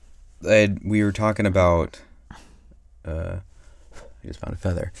we were talking about, I just found a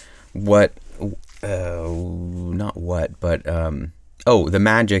feather. What, not what, but, the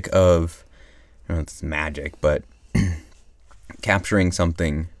magic of, I don't know if it's magic, but capturing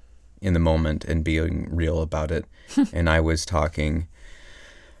something in the moment and being real about it. And I was talking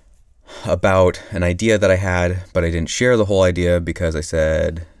about an idea that I had, but I didn't share the whole idea because I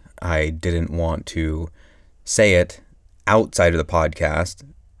said I didn't want to say it outside of the podcast.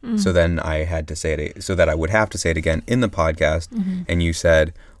 So then I had to say it, so that I would have to say it again in the podcast. And you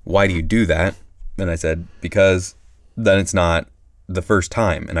said, why do you do that? And I said, because then it's not the first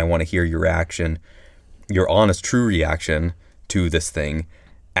time. And I want to hear your reaction, your honest, true reaction to this thing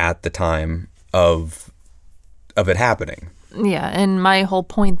at the time of it happening. Yeah, and my whole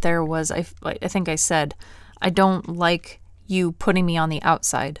point there was, I think I said, I don't like you putting me on the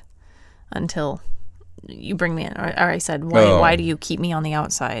outside until you bring me in. Or I said, why do you keep me on the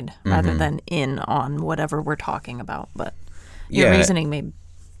outside rather than in on whatever we're talking about? But your reasoning made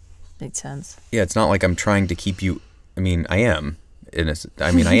sense. Yeah, it's not like I'm trying to keep you, I mean, I am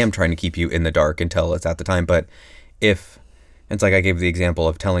trying to keep you in the dark until it's at the time, but if, it's like I gave the example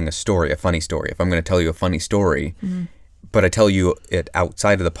of telling a story, a funny story. If I'm going to tell you a funny story, but I tell you it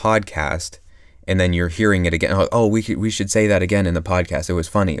outside of the podcast, and then you're hearing it again. Oh, we should say that again in the podcast. It was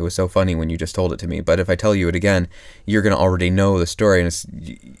funny. It was so funny when you just told it to me. But if I tell you it again, you're going to already know the story,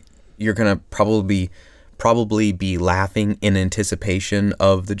 and you're going to probably be laughing in anticipation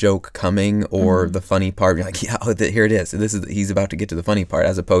of the joke coming or the funny part. You're like, yeah, here it is. He's about to get to the funny part,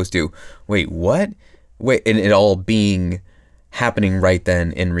 as opposed to, wait, what? Wait, and it all being happening right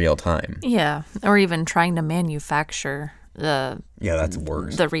then in real time. Yeah, or even trying to manufacture that's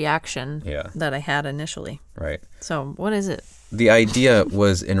worse. The reaction that I had initially. Right. So what is it? The idea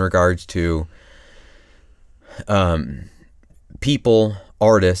was in regards to people,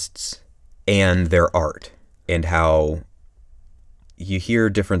 artists, and their art, and how you hear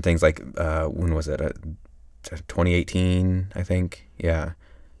different things like, when was it? 2018, I think. Yeah.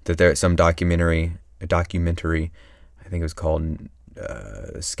 That there's some documentary, I think it was called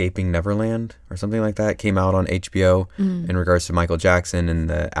Escaping Neverland or something like that, came out on HBO in regards to Michael Jackson and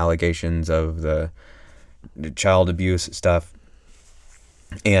the allegations of the child abuse stuff.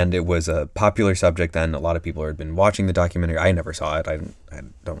 And it was a popular subject then. A lot of people had been watching the documentary. I never saw it. I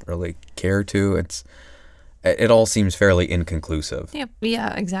don't really care to. It all seems fairly inconclusive. Yep.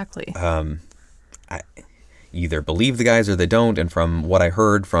 Yeah, exactly. I either believe the guys or they don't. And from what I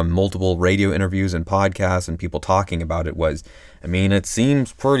heard from multiple radio interviews and podcasts and people talking about it was, it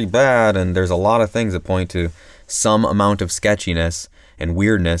seems pretty bad. And there's a lot of things that point to some amount of sketchiness and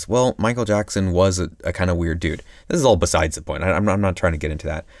weirdness. Well, Michael Jackson was a kind of weird dude. This is all besides the point. I'm not trying to get into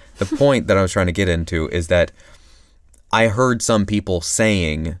that. The point that I was trying to get into is that I heard some people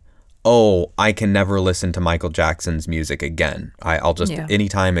saying, oh, I can never listen to Michael Jackson's music again. I'll just,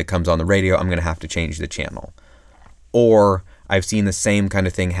 anytime it comes on the radio, I'm going to have to change the channel. Or I've seen the same kind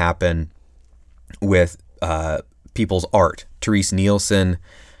of thing happen with people's art. Therese Nielsen,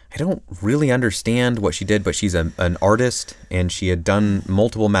 I don't really understand what she did, but she's an artist, and she had done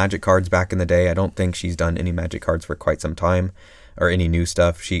multiple magic cards back in the day. I don't think she's done any magic cards for quite some time, or any new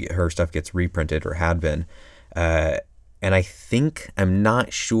stuff. Her stuff gets reprinted, or had been. And I think, I'm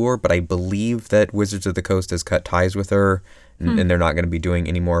not sure, but I believe that Wizards of the Coast has cut ties with her, and they're not going to be doing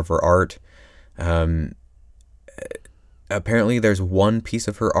any more of her art. Apparently there's one piece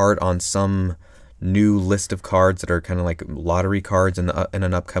of her art on some new list of cards that are kind of like lottery cards in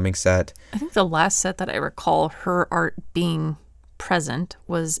an upcoming set. I think the last set that I recall her art being present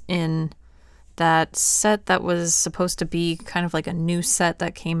was in that set that was supposed to be kind of like a new set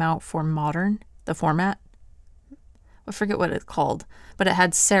that came out for Modern, the format. I forget what it's called, but it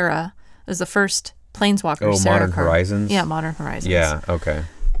had Sarah. It was the first Planeswalker Sarah Modern card. Horizons? Yeah, Modern Horizons. Yeah, okay.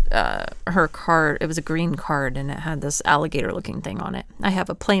 Her card, it was a green card, and it had this alligator-looking thing on it. I have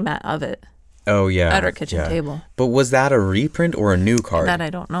a playmat of it. Oh, yeah. At our kitchen table. But was that a reprint or a new card? That I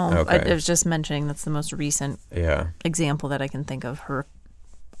don't know. Okay. I was just mentioning that's the most recent example that I can think of her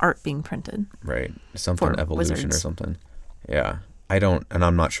art being printed. Right. Something Evolution Wizards. Or something. Yeah.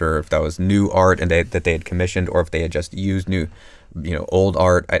 I'm not sure if that was new art and that they had commissioned, or if they had just used new, old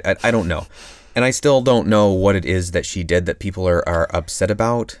art. I don't know. And I still don't know what it is that she did that people are upset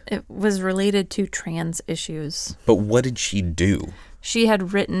about. It was related to trans issues. But what did she do? She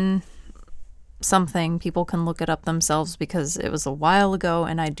had written something. People can look it up themselves because it was a while ago,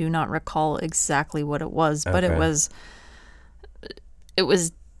 and I do not recall exactly what it was. But it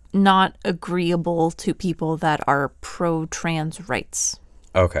was not agreeable to people that are pro-trans rights.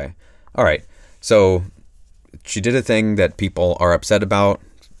 Okay. All right. So she did a thing that people are upset about.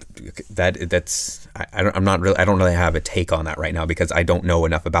 I don't really have a take on that right now because I don't know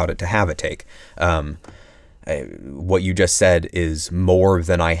enough about it to have a take. What you just said is more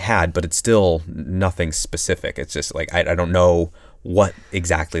than I had, but it's still nothing specific. It's just like I don't know what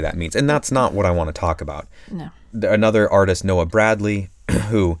exactly that means, and that's not what I want to talk about. No. Another artist, Noah Bradley,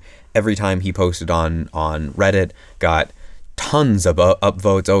 who every time he posted on Reddit got tons of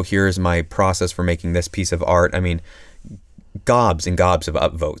upvotes. Oh, here's my process for making this piece of art. I mean, gobs and gobs of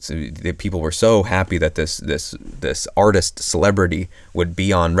upvotes. People were so happy that this artist celebrity would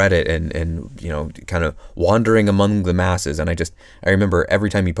be on Reddit and you know, kind of wandering among the masses. And I remember every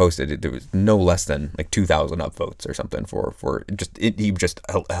time he posted it, there was no less than like 2,000 upvotes or something for just he just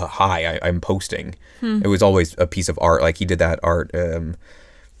hi, I'm posting. It was always a piece of art. Like he did that art.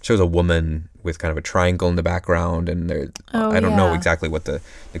 Shows a woman with kind of a triangle in the background, and I don't know exactly what the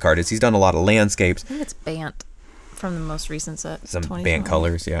card is. He's done a lot of landscapes. I think it's Bant from the most recent set. Some Bant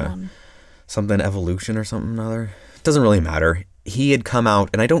colors, yeah. Something evolution or something other. It doesn't really matter. He had come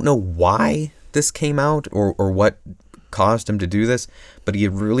out, and I don't know why this came out or what caused him to do this, but he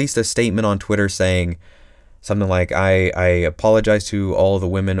had released a statement on Twitter saying something like, I apologize to all the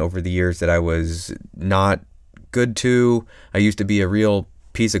women over the years that I was not good to. I used to be a real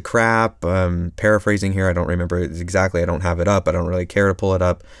piece of crap. Paraphrasing here, I don't remember exactly. I don't have it up. I don't really care to pull it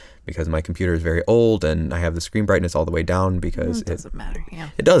up because my computer is very old and I have the screen brightness all the way down because it doesn't matter. Yeah,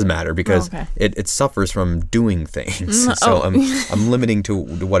 it does matter because it suffers from doing things. So I'm limiting to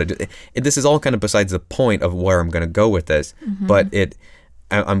what this is all kind of besides the point of where I'm going to go with this, but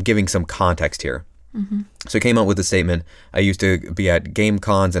I'm giving some context here. So he came out with a statement. I used to be at game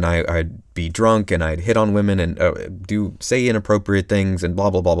cons and I'd be drunk and I'd hit on women and say inappropriate things and blah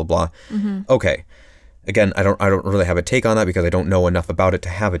blah blah blah blah. Okay, again, I don't really have a take on that because I don't know enough about it to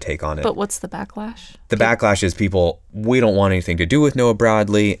have a take on it. But what's the backlash? The backlash is people, we don't want anything to do with Noah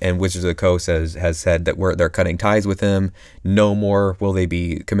Bradley, and Wizards of the Coast has said that they're cutting ties with him. No more will they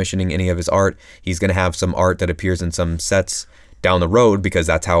be commissioning any of his art. He's going to have some art that appears in some sets down the road because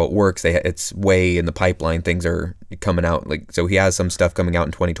that's how it works. It's way in the pipeline. Things are coming out. Like, so he has some stuff coming out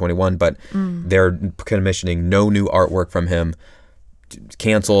in 2021, but they're commissioning no new artwork from him.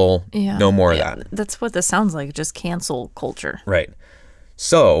 Cancel. No more of that. That's what this sounds like. Just cancel culture. Right.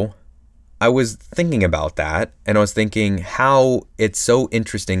 So I was thinking about that, and I was thinking how it's so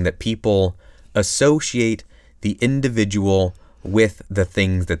interesting that people associate the individual with the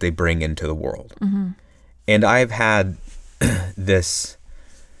things that they bring into the world. And I've had this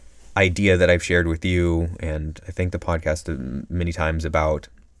idea that I've shared with you, and I think the podcast many times, about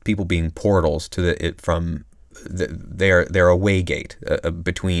people being portals to they're a way gate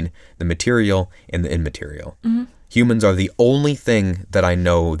between the material and the immaterial. Humans are the only thing that I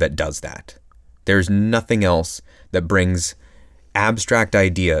know that does that. There's nothing else that brings abstract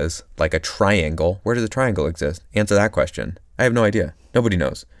ideas like a triangle. Where does a triangle exist? Answer that question. I have no idea. Nobody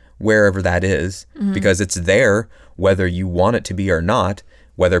knows. Wherever that is, because it's there whether you want it to be or not,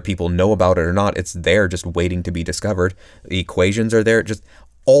 whether people know about it or not, it's there just waiting to be discovered. The equations are there, just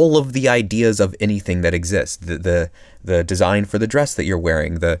all of the ideas of anything that exists. The design for the dress that you're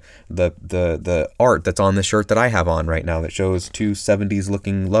wearing, the art that's on the shirt that I have on right now that shows two 70s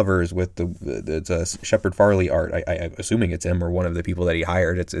looking lovers with it's Shepard Farley art. I'm assuming it's him or one of the people that he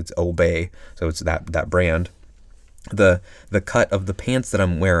hired. It's Obey, so it's that brand. The cut of the pants that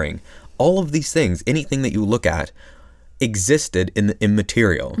I'm wearing, all of these things, anything that you look at, existed in the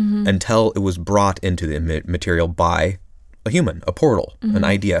immaterial until it was brought into the material by a human, a portal, an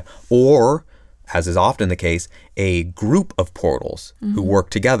idea, or, as is often the case, a group of portals who work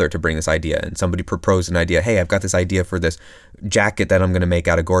together to bring this idea. And somebody proposed an idea. Hey, I've got this idea for this jacket that I'm going to make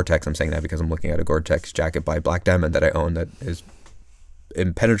out of Gore-Tex. I'm saying that because I'm looking at a Gore-Tex jacket by Black Diamond that I own that is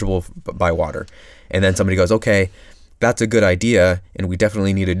impenetrable by water. And then somebody goes, okay, that's a good idea, and we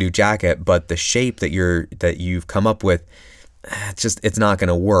definitely need a new jacket, but the shape that you've come up with, it's not going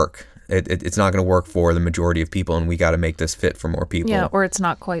to work. It's not going to work for the majority of people, and we got to make this fit for more people. Yeah, or it's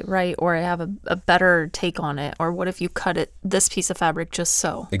not quite right, or I have a better take on it, or what if you cut this piece of fabric just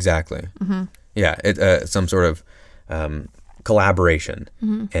so? Exactly. Yeah, some sort of collaboration,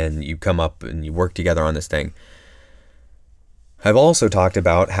 and you come up and you work together on this thing. I've also talked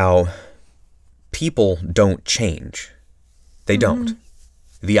about how people don't change. They don't.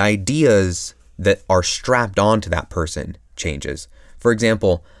 The ideas that are strapped onto that person changes. For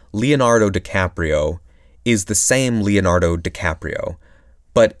example, Leonardo DiCaprio is the same Leonardo DiCaprio,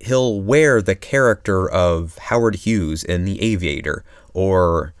 but he'll wear the character of Howard Hughes in The Aviator,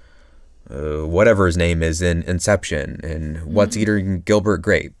 or whatever his name is in Inception, and What's Eating Gilbert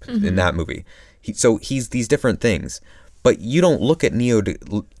Grape in that movie. So he's these different things, but you don't look at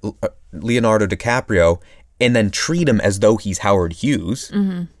Leonardo DiCaprio and then treat him as though he's Howard Hughes.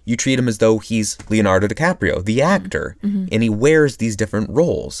 You treat him as though he's Leonardo DiCaprio, the actor, and he wears these different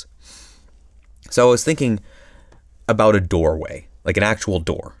roles. So I was thinking about a doorway, like an actual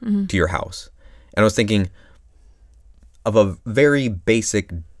door to your house. And I was thinking of a very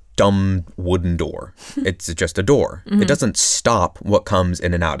basic, dumb wooden door. It's just a door. It doesn't stop what comes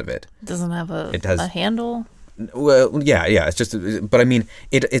in and out of it. It doesn't have a handle? Well, yeah. It's just, but I mean,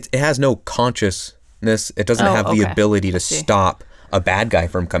 it has no consciousness. It doesn't have the ability to stop a bad guy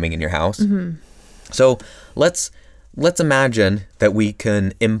from coming in your house. So let's imagine that we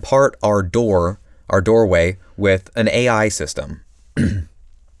can impart our doorway with an AI system.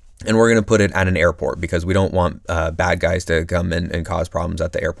 And we're going to put it at an airport because we don't want bad guys to come in and cause problems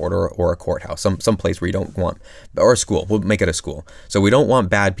at the airport or a courthouse, some place where you don't want, or a school. We'll make it a school. So we don't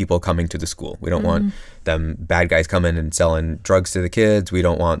want bad people coming to the school. We don't want them bad guys coming and selling drugs to the kids. We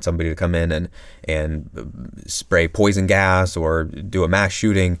don't want somebody to come in and spray poison gas or do a mass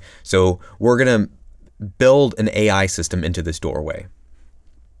shooting. So we're going to build an AI system into this doorway.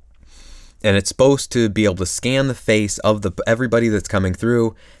 And it's supposed to be able to scan the face of everybody that's coming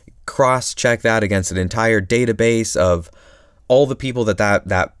through, cross-check that against an entire database of all the people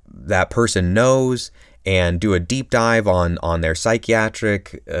that person knows, and do a deep dive on their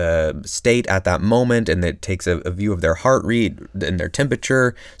psychiatric state at that moment, and it takes a view of their heart rate and their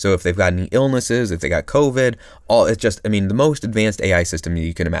temperature. So if they've got any illnesses, if they got COVID, the most advanced AI system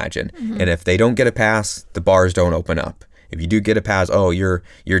you can imagine. And if they don't get a pass, the bars don't open up. If you do get a pass, you're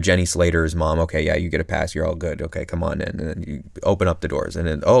Jenny Slater's mom. Okay, yeah, you get a pass. You're all good. Okay, come on in. And then you open up the doors. And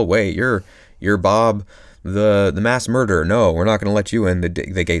then, oh, wait, you're Bob, the mass murderer. No, we're not going to let you in.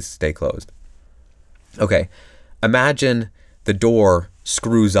 The gates stay closed. Okay, imagine the door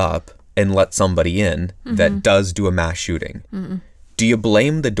screws up and lets somebody in that does do a mass shooting. Do you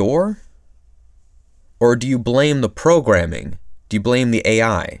blame the door? Or do you blame the programming? Do you blame the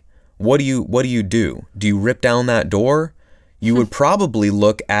AI? What do you do? Do you rip down that door? You would probably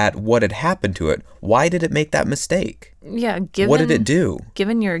look at what had happened to it. Why did it make that mistake? Yeah, what did it do?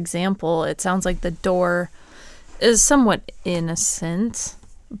 Given your example, it sounds like the door is somewhat innocent,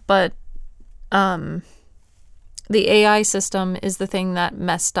 but the AI system is the thing that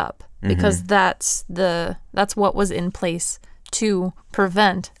messed up because that's what was in place to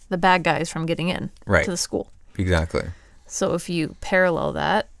prevent the bad guys from getting in to the school. Exactly. So if you parallel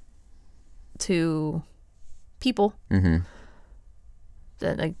that to people,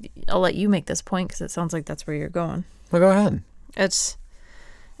 then I'll let you make this point because it sounds like that's where you're going. Well, go ahead. It's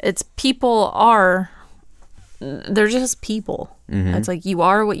they're just people. It's like you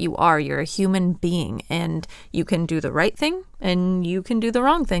are what you are. You're a human being, and you can do the right thing and you can do the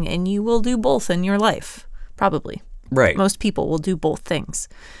wrong thing, and you will do both in your life, probably. Right. Most people will do both things.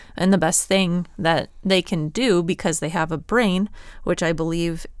 And the best thing that they can do, because they have a brain, which I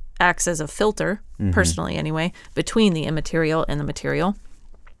believe acts as a filter, personally anyway, between the immaterial and the material,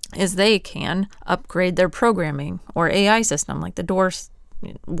 is they can upgrade their programming or AI system like the doors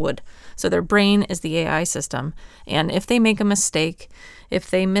would. So their brain is the AI system. And if they make a mistake, if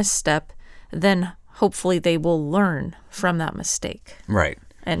they misstep, then hopefully they will learn from that mistake. Right.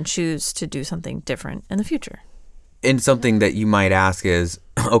 And choose to do something different in the future. And something that you might ask is,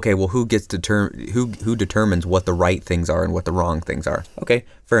 okay, well, who determines what the right things are and what the wrong things are? Okay,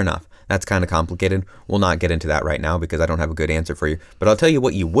 fair enough. That's kind of complicated. We'll not get into that right now because I don't have a good answer for you. But I'll tell you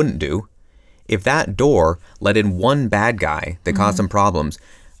what you wouldn't do. If that door let in one bad guy that caused some problems,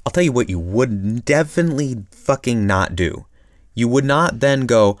 I'll tell you what you would definitely fucking not do. You would not then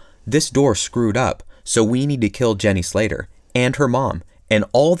go, this door screwed up, so we need to kill Jenny Slater and her mom and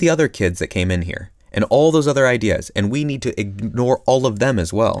all the other kids that came in here. And all those other ideas. And we need to ignore all of them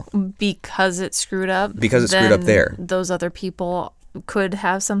as well. Because it screwed up? Because it screwed up there. Those other people could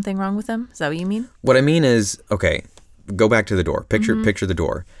have something wrong with them? Is that what you mean? What I mean is, okay, go back to the door. Picture the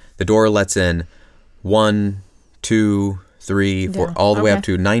door. The door lets in 1, 2, 3, 4, all the way up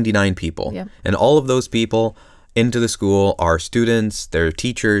to 99 people. Yeah. And all of those people into the school are students, they're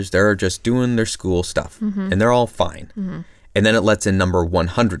teachers, they're just doing their school stuff. And they're all fine. And then it lets in number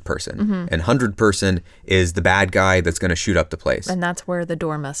 100 person. And 100 person is the bad guy that's going to shoot up the place. And that's where the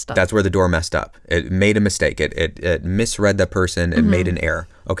door messed up. That's where the door messed up. It made a mistake. It misread that person. It made an error.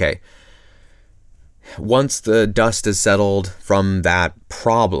 Okay. Once the dust is settled from that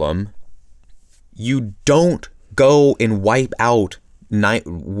problem, you don't go and wipe out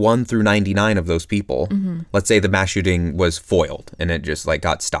 1 through 99 of those people, let's say the mass shooting was foiled and it just like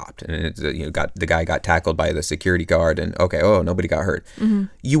got stopped and it, the guy got tackled by the security guard and nobody got hurt.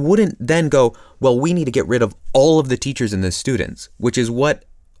 You wouldn't then go, well, we need to get rid of all of the teachers and the students, which is what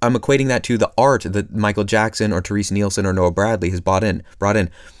I'm equating that to the art that Michael Jackson or Therese Nielsen or Noah Bradley has brought in.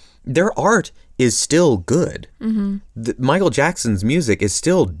 Their art is still good. Michael Jackson's music is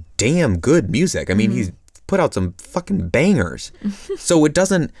still damn good music. I mean, he's put out some fucking bangers. So it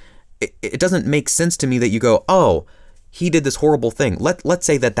doesn't make sense to me that you go, oh, he did this horrible thing. Let's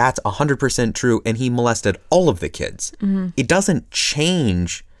say that that's 100% true and he molested all of the kids. It doesn't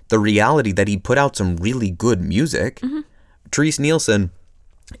change the reality that he put out some really good music. Therese Nielsen,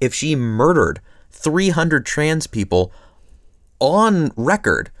 if she murdered 300 trans people on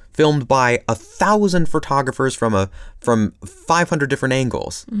record, filmed by 1,000 photographers from 500 different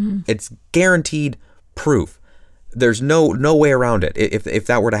angles, it's guaranteed proof. There's no way around it. If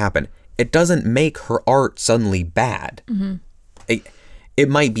that were to happen, it doesn't make her art suddenly bad. It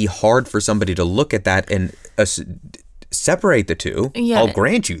might be hard for somebody to look at that and separate the two. Yeah. I'll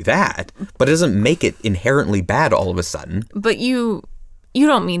grant you that, but it doesn't make it inherently bad all of a sudden. But you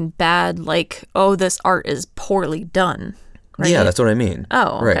don't mean bad like, oh, this art is poorly done. Right? Yeah, that's what I mean.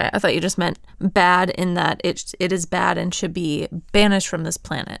 Oh, okay. Right. I thought you just meant bad in that it is bad and should be banished from this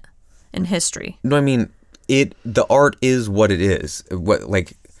planet in history. No, I mean the art is what it is. What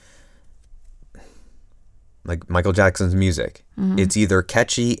like Michael Jackson's music. It's either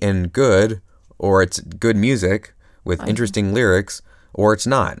catchy and good, or it's good music with interesting lyrics, or it's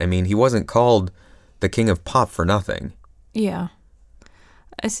not. I mean, he wasn't called the king of pop for nothing. Yeah.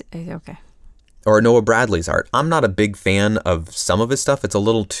 I see. Okay. Or Noah Bradley's art. I'm not a big fan of some of his stuff. It's a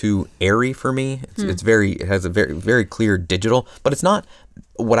little too airy for me. It has a very, very clear digital, but it's not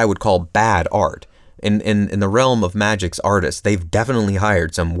what I would call bad art. In the realm of Magic's artists, they've definitely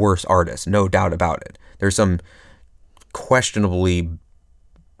hired some worse artists, no doubt about it. There's some questionably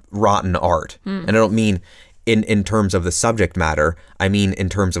rotten art. And I don't mean in terms of the subject matter. I mean in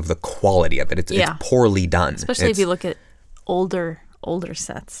terms of the quality of it. It's poorly done. Especially if you look at older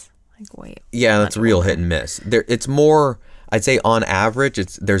sets. Yeah, that's real hit and miss. It's more, I'd say on average,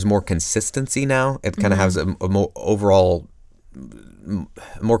 there's more consistency now. It kind of has a more overall,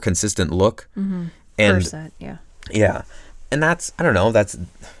 more consistent look. And per set, yeah. Yeah, and that's, I don't know, that's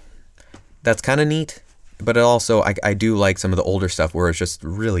kind of neat. But it also, I do like some of the older stuff where it's just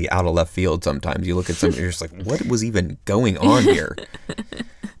really out of left field sometimes. You look at something, you're just like, what was even going on here?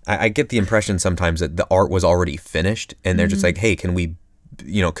 I get the impression sometimes that the art was already finished, and they're just like, hey, can we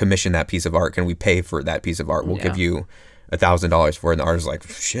commission that piece of art? Can we pay for that piece of art? We'll give you $1,000 for it. And the artist's like,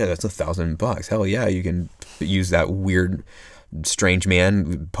 shit, that's $1,000. Hell yeah, you can use that weird strange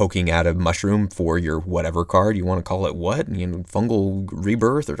man poking at a mushroom for your whatever card. You want to call it what? Fungal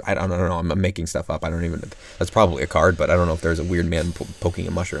rebirth? Or I don't know. I'm making stuff up. I don't even, that's probably a card, but I don't know if there's a weird man poking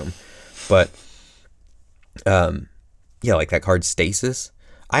a mushroom. But yeah, like that card Stasis.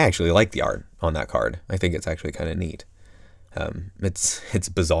 I actually like the art on that card. I think it's actually kind of neat. It's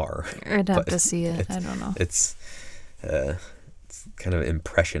bizarre. I'd have to see it. I don't know. It's kind of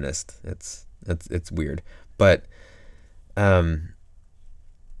impressionist. It's weird, but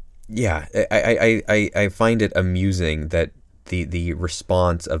yeah, I find it amusing that the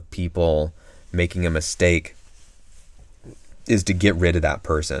response of people making a mistake is to get rid of that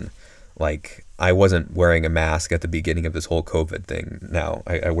person. Like, I wasn't wearing a mask at the beginning of this whole COVID thing. Now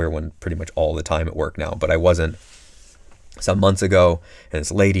I wear one pretty much all the time at work now, but I wasn't some months ago, and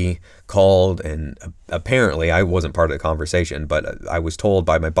this lady called, and apparently I wasn't part of the conversation, but I was told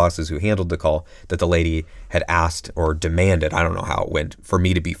by my bosses who handled the call that the lady had asked or demanded, I don't know how it went, for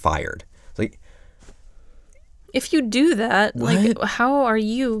me to be fired. Like, if you do that, what? Like, how are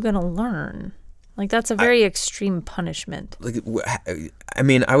you gonna learn? Like, that's a very extreme punishment. Like, I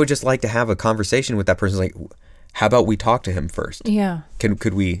mean, I would just like to have a conversation with that person. Like, how about we talk to him first? Yeah.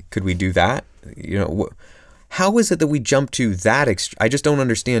 Could we do that? How is it that we jump to that I just don't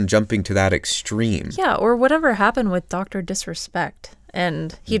understand jumping to that extreme. Yeah, or whatever happened with Dr. Disrespect,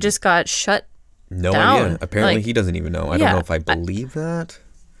 and he just got shut down. Idea. Apparently, he doesn't even know. I don't know if I believe that.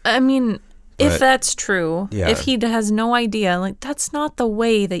 I mean, if that's true, if he has no idea, like, that's not the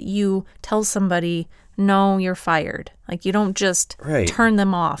way that you tell somebody, no, you're fired. Like, you don't just turn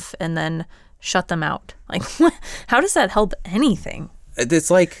them off and then shut them out. Like, how does that help anything? It's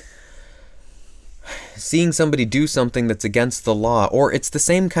like seeing somebody do something that's against the law, or it's the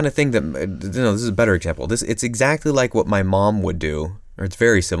same kind of thing that, this is a better example. It's exactly like what my mom would do, or it's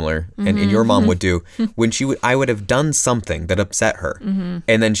very similar, and your mom would do when I would have done something that upset her,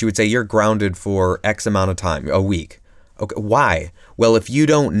 and then she would say, you're grounded for X amount of time, a week. Okay, why? Well, if you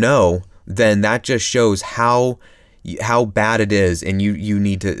don't know, then that just shows how bad it is, and you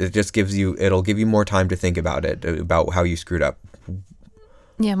need to. It'll give you more time to think about it, about how you screwed up.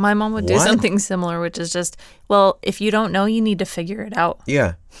 Yeah, my mom would do What? something similar, which is just, well, if you don't know, you need to figure it out.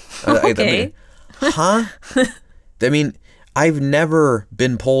 Yeah. Okay. Huh? I mean, I've never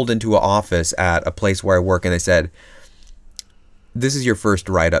been pulled into an office at a place where I work and they said, "This is your first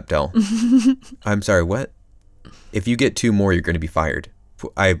write-up, Del." I'm sorry, what? If you get 2 more, you're going to be fired.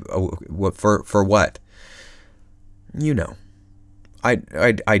 For what? You know. I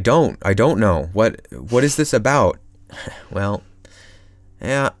don't know. What is this about? Well,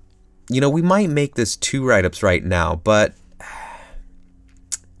 yeah. We might make this 2 write-ups right now, but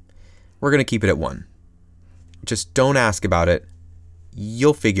we're going to keep it at 1. Just don't ask about it.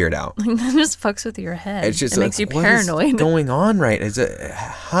 You'll figure it out. That just fucks with your head. It's just it makes you what paranoid. is going on, right? Is it,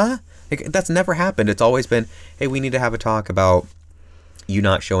 huh? That's never happened. It's always been, hey, we need to have a talk about you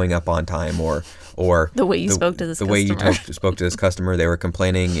not showing up on time, or the way you spoke to this customer. The way you spoke to this customer. They were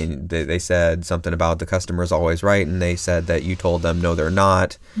complaining, and they said something about the customer's always right, and they said that you told them no, they're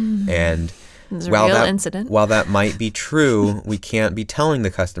not. And it's a real incident. While that might be true, we can't be telling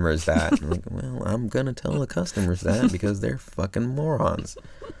the customers that. Like, well, I'm gonna tell the customers that because they're fucking morons.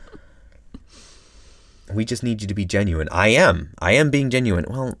 We just need you to be genuine. I am being genuine.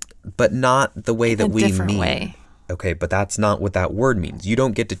 Well, but not the way that we different mean. Way. Okay, but that's not what that word means. You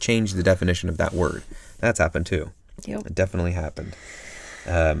don't get to change the definition of that word. That's happened too. Yep. It definitely happened.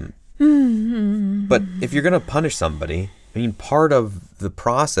 But if you're going to punish somebody, I mean, part of the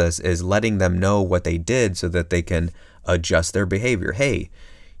process is letting them know what they did so that they can adjust their behavior. Hey,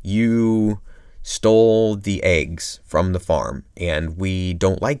 you stole the eggs from the farm, and we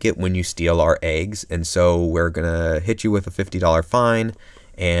don't like it when you steal our eggs, and so we're going to hit you with a $50 fine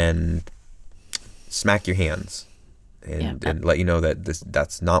and smack your hands. And let you know that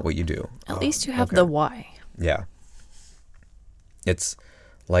that's not what you do. At least you have the why. Yeah. It's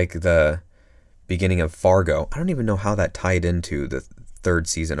like the beginning of Fargo. I don't even know how that tied into the 3rd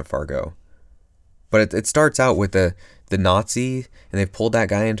season of Fargo. But it starts out with the Nazi, and they've pulled that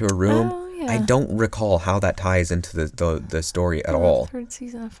guy into a room. Oh, yeah. I don't recall how that ties into the story at all. 3rd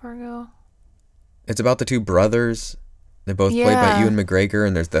season of Fargo. It's about the 2 brothers. They're both played by Ewan McGregor,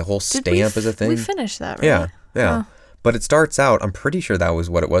 and there's the whole stamp as a thing. We finished that, right? Yeah. Oh. But it starts out, I'm pretty sure that was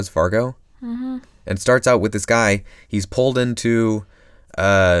what it was, Fargo. Mm-hmm. And it starts out with this guy. He's pulled into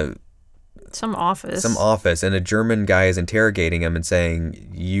some office, and a German guy is interrogating him and saying,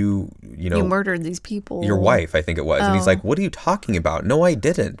 you murdered these people. Your wife, I think it was. And he's like, what are you talking about? No, I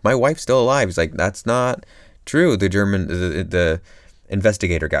didn't. My wife's still alive. He's like, that's not true. The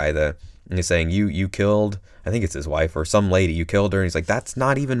investigator guy, and he's saying, you killed, I think it's his wife or some lady, you killed her. And he's like, that's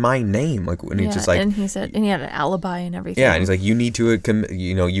not even my name. Like, and he's just like, and he said, and he had an alibi and everything. Yeah, and he's like, you need to,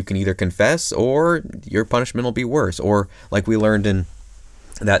 you can either confess or your punishment will be worse. Or like we learned in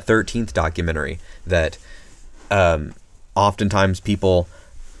that 13th documentary that oftentimes people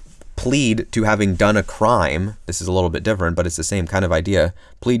plead to having done a crime. This is a little bit different, but it's the same kind of idea.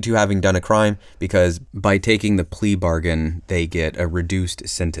 Plead to having done a crime because by taking the plea bargain, they get a reduced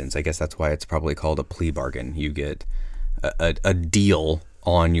sentence. I guess that's why it's probably called a plea bargain. You get a deal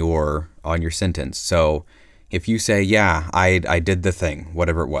on your sentence. So if you say, yeah, I did the thing,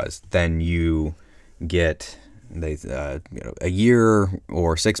 whatever it was, then you get a year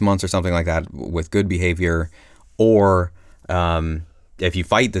or 6 months or something like that with good behavior. Or if you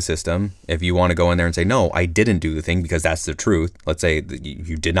fight the system, if you want to go in there and say, no, I didn't do the thing because that's the truth. Let's say that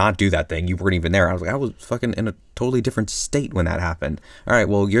you did not do that thing. You weren't even there. I was fucking in a totally different state when that happened. All right,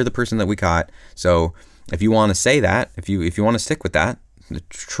 well, you're the person that we caught. So if you want to say that, if you want to stick with that, the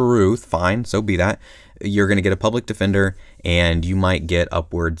truth, fine, so be that. You're going to get a public defender, and you might get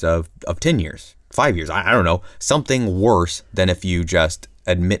upwards of 10 years, 5 years. I don't know, something worse than if you just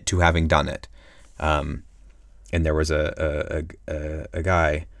admit to having done it. And there was a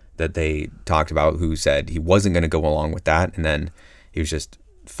guy that they talked about who said he wasn't going to go along with that, and then he was just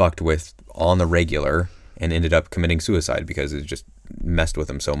fucked with on the regular and ended up committing suicide because it just messed with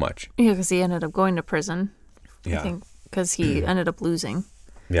him so much. Yeah, because he ended up going to prison. Yeah. I think because he ended up losing.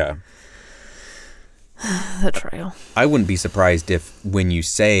 Yeah. The trial. I wouldn't be surprised if when you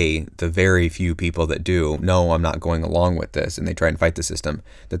say the very few people that do, no, I'm not going along with this, and they try and fight the system,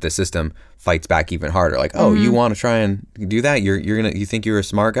 that the system fights back even harder. Like, oh, you want to try and do that? You think you're a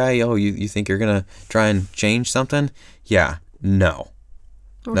smart guy? Oh, you think you're gonna try and change something? Yeah, no.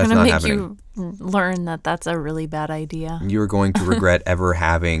 We're going to make you learn that that's a really bad idea. You're going to regret ever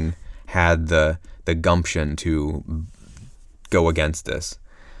having had the gumption to go against this.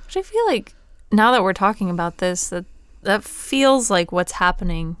 Which I feel like now that we're talking about this, that that feels like what's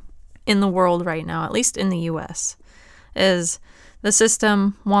happening in the world right now, at least in the US, is the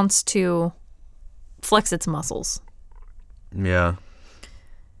system wants to flex its muscles. Yeah.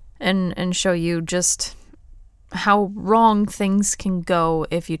 And show you just how wrong things can go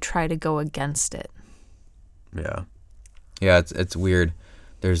if you try to go against it. Yeah. Yeah, it's weird.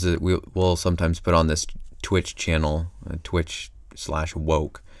 We'll sometimes put on this Twitch channel,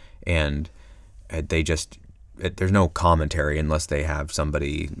 Twitch/woke, and there's no commentary unless they have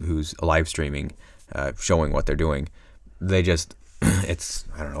somebody who's live streaming, showing what they're doing. They just, it's,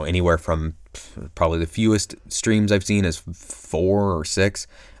 I don't know, anywhere from probably the fewest streams I've seen is 4 or 6,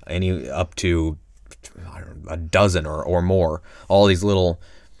 up to, I don't know, a dozen or more. All these little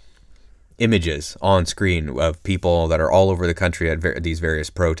images on screen of people that are all over the country at these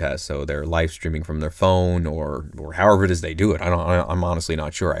various protests. So they're live streaming from their phone or however it is they do it. I'm honestly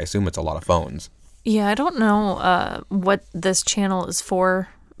not sure. I assume it's a lot of phones. Yeah, I don't know what this channel is for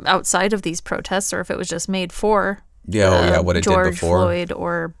outside of these protests, or if it was just made for what it George did before. Floyd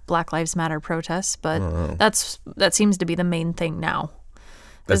or Black Lives Matter protests. But that seems to be the main thing now.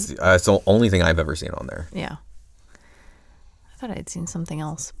 That's the only thing I've ever seen on there. Yeah, I thought I'd seen something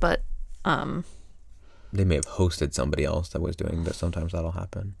else, but they may have hosted somebody else that was doing that. Sometimes that'll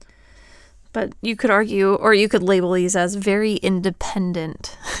happen. But you could argue, or you could label these as very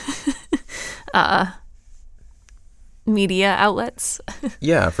independent media outlets.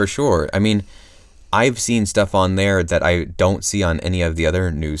 Yeah, for sure. I mean, I've seen stuff on there that I don't see on any of the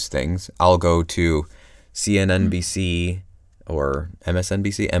other news things. I'll go to CNNBC or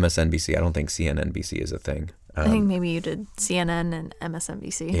MSNBC. I don't think CNNBC is a thing. I think maybe you did CNN and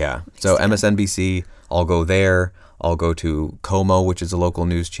MSNBC. Yeah. So MSNBC, I'll go there. I'll go to Como, which is a local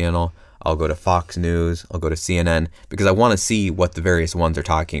news channel. I'll go to Fox News. I'll go to CNN because I want to see what the various ones are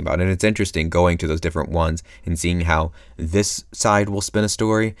talking about. And it's interesting going to those different ones and seeing how this side will spin a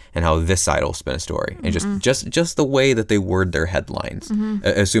story and how this side will spin a story. And just the way that they word their headlines,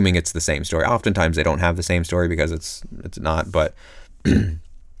 assuming it's the same story. Oftentimes they don't have the same story because it's not, but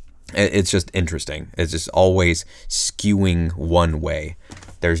it's just interesting. It's just always skewing one way.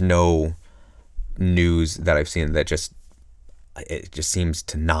 There's no news that I've seen that it just seems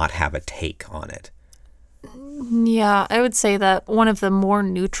to not have a take on it. Yeah, I would say that one of the more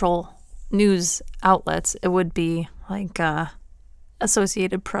neutral news outlets, it would be like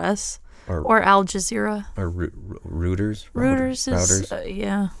Associated Press or Al Jazeera. Or Reuters? Reuters.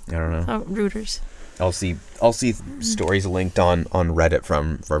 Yeah. I don't know. Reuters. I'll see stories linked on Reddit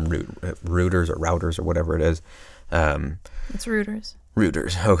from Reuters or Routers or whatever it is. It's Reuters.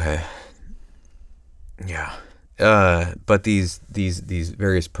 Reuters, okay. Yeah. But these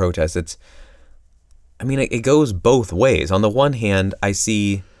various protests, it goes both ways. On the one hand, I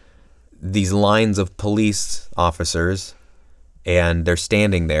see these lines of police officers and they're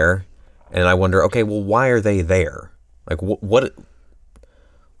standing there and I wonder, okay, well, why are they there? Like what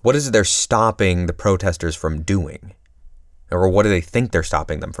is it they're stopping the protesters from doing? Or what do they think they're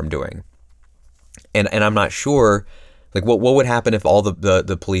stopping them from doing? And I'm not sure, like what would happen if all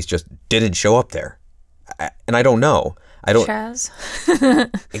the police just didn't show up there? And I don't know. Chaz.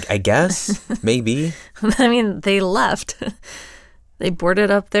 I guess maybe. I mean, they left. They boarded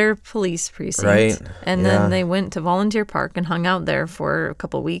up their police precinct, right? And then they went to Volunteer Park and hung out there for a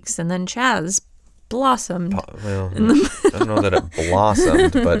couple weeks. And then Chaz blossomed. Well, I don't know that it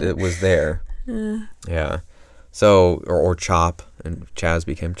blossomed, but it was there. Yeah. So or Chop, and Chaz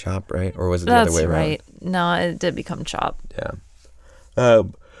became Chop, right? Or was it the other way around? That's right. No, it did become Chop. Yeah.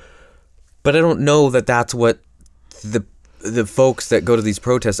 But I don't know that that's what the folks that go to these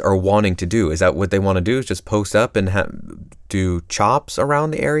protests are wanting to do. Is that what they want to do? Is just post up and do chops around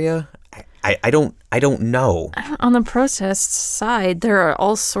the area? I don't know. On the protest side, there are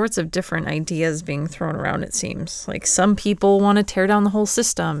all sorts of different ideas being thrown around, it seems. Like some people want to tear down the whole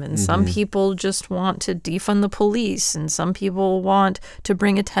system, and some people just want to defund the police, and some people want to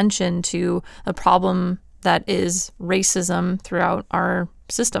bring attention to a problem that is racism throughout our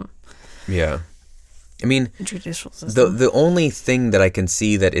system. Yeah. I mean, judicial system. The only thing that I can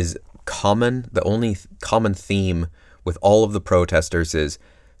see that is common, the only common theme with all of the protesters is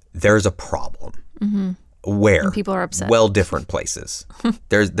there's a problem. Where? And people are upset. Well, different places.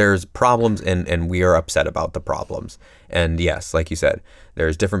 There's problems and we are upset about the problems. And yes, like you said,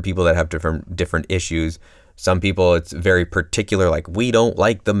 there's different people that have different issues. Some people, it's very particular, like we don't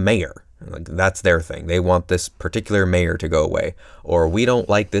like the mayor. Like that's their thing. They want this particular mayor to go away. Or we don't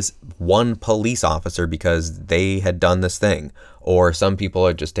like this one police officer because they had done this thing. Or some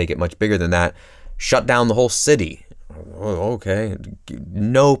people just take it much bigger than that. Shut down the whole city. Oh, okay.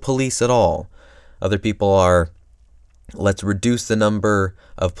 No police at all. Other people are let's reduce the number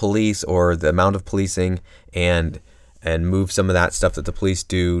of police or the amount of policing and move some of that stuff that the police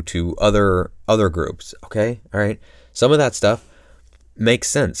do to other groups. Okay, all right. Some of that stuff makes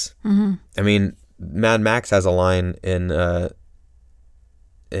sense. Mm-hmm. I mean, Mad Max has a line in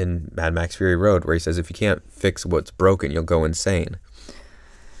Mad Max Fury Road where he says, "If you can't fix what's broken, you'll go insane."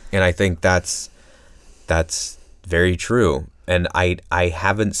 And I think that's very true. And I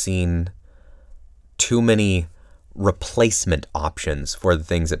haven't seen too many replacement options for the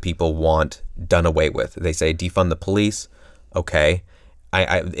things that people want done away with. They say defund the police. Okay.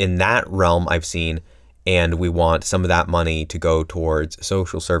 I in that realm I've seen, and we want some of that money to go towards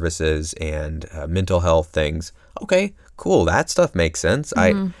social services and mental health things. Okay, cool. That stuff makes sense.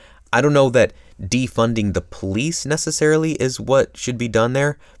 Mm-hmm. I don't know that defunding the police necessarily is what should be done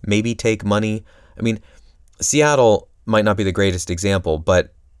there. Maybe take money. I mean, Seattle might not be the greatest example,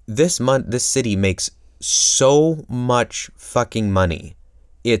 but this city makes so much fucking money.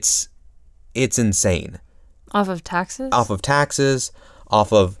 It's insane. Off of taxes? Off of taxes,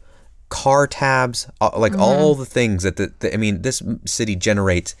 off of car tabs, like all the things that I mean, this city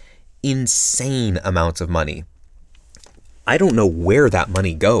generates insane amounts of money. I don't know where that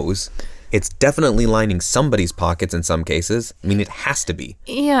money goes. It's definitely lining somebody's pockets in some cases. I mean, it has to be.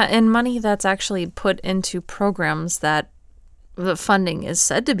 Yeah, and money that's actually put into programs that the funding is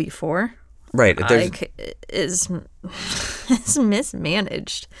said to be for. Right. Is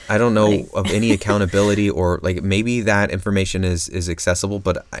mismanaged. I don't know of any accountability, or like maybe that information is accessible,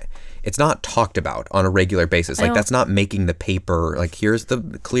 but it's not talked about on a regular basis. Like that's not making the paper. Like here's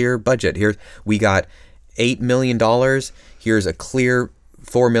the clear budget. Here we got $8 million. Here's a clear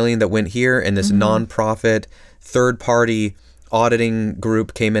 $4 million that went here, and this nonprofit third party auditing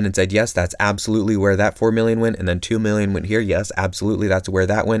group came in and said, yes, that's absolutely where that $4 million went, and then $2 million went here. Yes, absolutely, that's where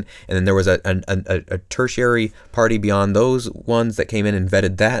that went. And then there was a tertiary party beyond those ones that came in and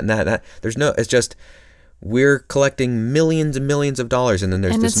vetted that and that. It's just we're collecting millions and millions of dollars, and then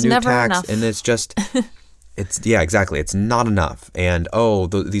there's this new tax, enough. and it's just exactly. It's not enough, and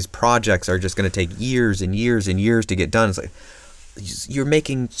these projects are just going to take years and years and years to get done. It's like you're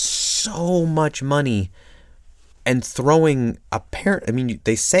making so much money and throwing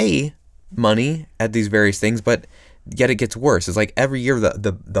they say money at these various things, but yet it gets worse. It's like every year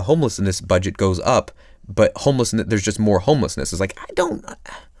the homelessness budget goes up, but there's just more homelessness. It's like,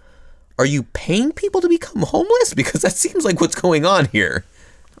 are you paying people to become homeless? Because that seems like what's going on here.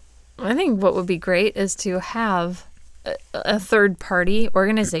 I think what would be great is to have a third party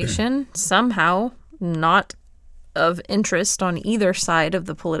organization somehow not of interest on either side of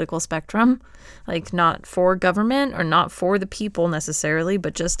the political spectrum, like not for government or not for the people necessarily,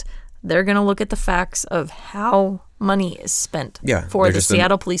 but just they're going to look at the facts of how money is spent for the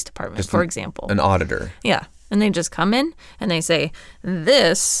Seattle Police Department, for example. An auditor. Yeah. And they just come in and they say,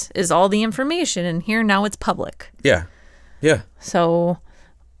 this is all the information, and here now it's public. Yeah. Yeah. So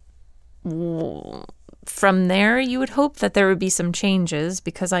from there, you would hope that there would be some changes,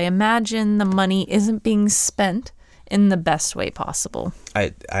 because I imagine the money isn't being spent in the best way possible.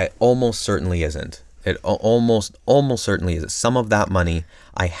 I almost certainly isn't. It almost certainly is. Some of that money,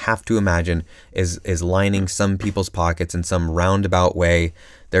 I have to imagine, is lining some people's pockets in some roundabout way.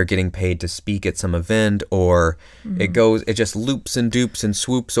 They're getting paid to speak at some event, or it just loops and dupes and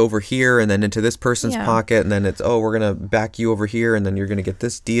swoops over here and then into this person's pocket, and then it's, we're going to back you over here, and then you're going to get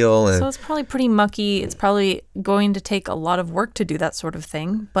this deal. And so it's probably pretty mucky. It's probably going to take a lot of work to do that sort of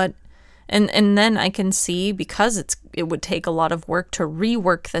thing, but and then I can see, because it would take a lot of work to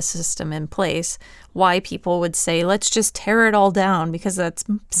rework the system in place, why people would say, let's just tear it all down, because that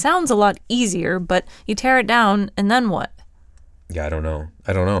sounds a lot easier, but you tear it down and then what? Yeah, I don't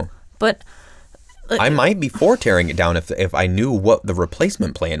know. But I might be for tearing it down if I knew what the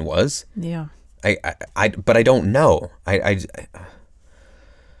replacement plan was. Yeah. But I don't know.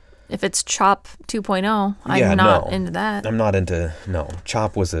 If it's CHOP 2.0, I'm not into that. I'm not into, no.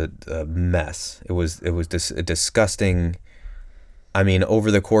 CHOP was a mess. It was disgusting. I mean,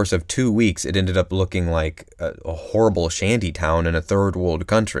 over the course of 2 weeks, it ended up looking like a horrible shanty town in a third world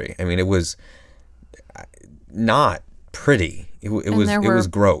country. I mean, it was not pretty. It was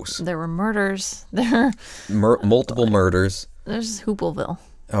gross. There were murders. Multiple murders. There's Hoopleville.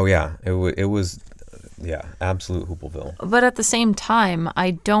 Oh yeah, it was. Yeah, absolute Hoopleville. But at the same time, I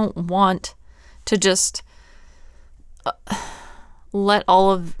don't want to just let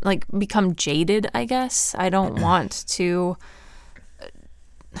all of, become jaded, I guess. I don't want to,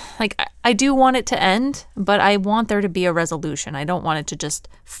 I do want it to end, but I want there to be a resolution. I don't want it to just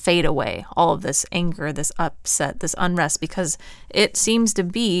fade away, all of this anger, this upset, this unrest, because it seems to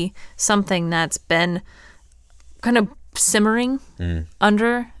be something that's been kind of simmering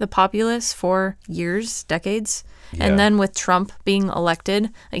under the populace for years, decades. Yeah. And then with Trump being elected,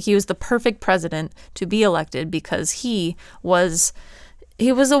 like he was the perfect president to be elected because he was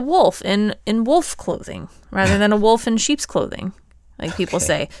a wolf in wolf clothing rather than a wolf in sheep's clothing, like people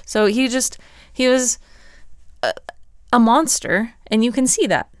say. So he was a monster, and you can see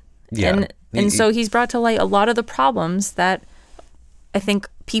that. Yeah. And so he's brought to light a lot of the problems that I think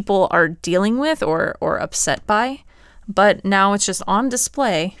people are dealing with or upset by. But now it's just on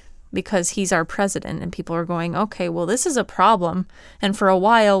display because he's our president, and people are going, okay, well, this is a problem. And for a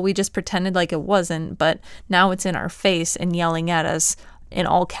while, we just pretended like it wasn't, but now it's in our face and yelling at us in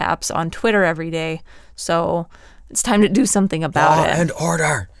all caps on Twitter every day. So it's time to do something about it. Law and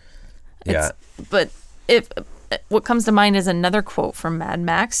order. Yeah. But what comes to mind is another quote from Mad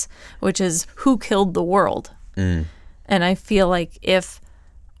Max, which is, "Who killed the world?" And I feel like if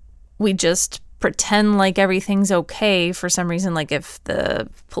we just pretend like everything's okay for some reason, like if the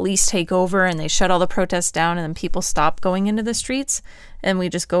police take over and they shut all the protests down and then people stop going into the streets and we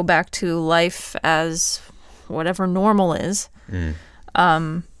just go back to life as whatever normal is,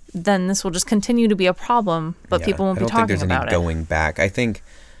 then this will just continue to be a problem, but people won't be talking about it. I don't think there's any going back.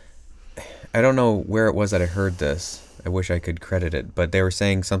 I don't know where it was that I heard this. I wish I could credit it, but they were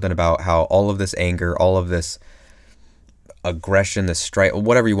saying something about how all of this anger, all of this aggression, this strife,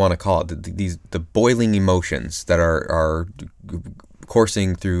 whatever you want to call it, the boiling emotions that are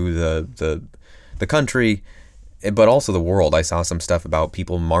coursing through the country, but also the world. I saw some stuff about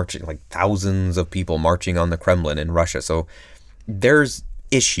people marching, like thousands of people marching on the Kremlin in Russia. So there's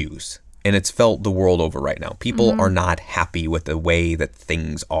issues, and it's felt the world over right now. People are not happy with the way that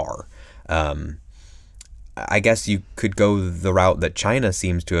things are. I guess you could go the route that China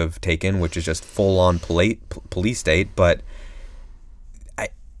seems to have taken, which is just full-on police state, but I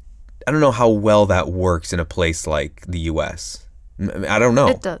don't know how well that works in a place like the U.S. I don't know.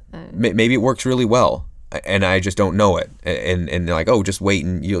 It does. Maybe it works really well, and I just don't know it. And they're like, oh, just wait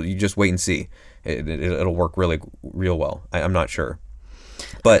and you just wait and see. It'll work real well. I'm not sure.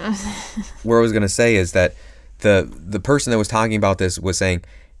 But what I was going to say is that the person that was talking about this was saying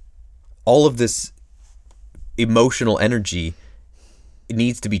all of this emotional energy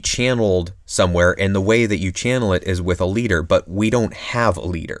needs to be channeled somewhere, and the way that you channel it is with a leader, but we don't have a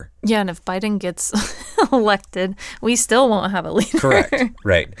leader. Yeah, and if Biden gets elected, we still won't have a leader. Correct.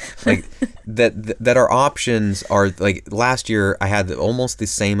 Right. Like that our options are, like, last year I had almost the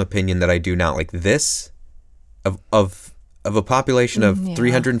same opinion that I do now. Like, this of a population of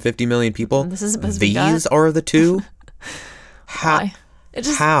 350 million people, these are the two. How?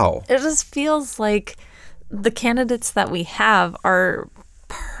 How? It just feels like the candidates that we have are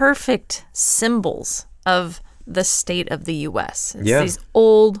perfect symbols of the state of the U.S. It's these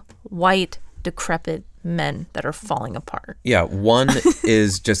old, white, decrepit men that are falling apart. Yeah, one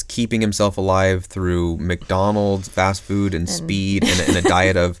is just keeping himself alive through McDonald's, fast food, and speed, and a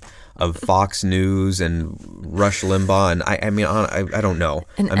diet of Fox News and Rush Limbaugh, and I don't know.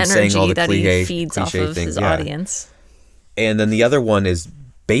 An I'm energy saying all the that he feeds off cliche of things. his audience. And then the other one is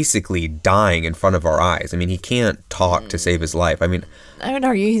basically dying in front of our eyes. I mean, he can't talk to save his life. I mean, I would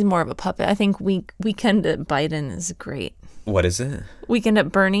argue he's more of a puppet. I think Weekend at Biden is great. What is it? Weekend at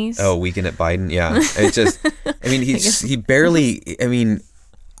Bernie's. Oh, Weekend at Biden. Yeah. It's just, I mean, he barely, I mean,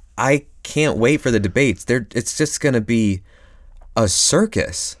 I can't wait for the debates. It's just going to be a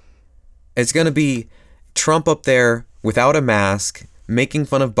circus. It's going to be Trump up there without a mask, making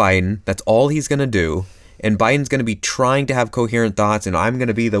fun of Biden. That's all he's going to do. And Biden's going to be trying to have coherent thoughts, and I'm going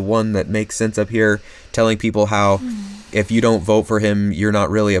to be the one that makes sense up here, telling people how if you don't vote for him, you're not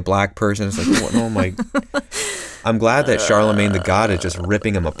really a black person. It's like, oh my. I'm glad that Charlemagne the God is just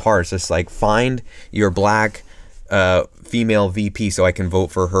ripping him apart. It's just like, find your black female VP so I can vote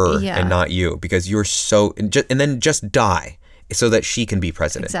for her and not you, because you're so, and then just die so that she can be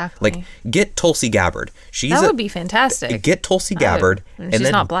president. Exactly. Like, get Tulsi Gabbard. That would be fantastic. Get Tulsi Gabbard and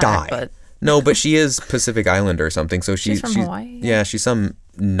then not black, die. But... No, but she is Pacific Islander or something. So she's from Hawaii. Yeah, she's some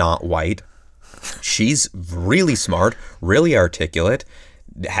not white. She's really smart, really articulate,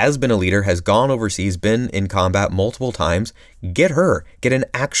 has been a leader, has gone overseas, been in combat multiple times. Get her. Get an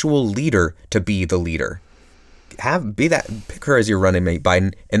actual leader to be the leader. Pick her as your running mate,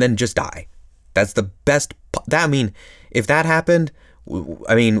 Biden, and then just die. That's the best. If that happened,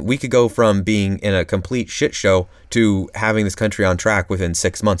 we could go from being in a complete shit show to having this country on track within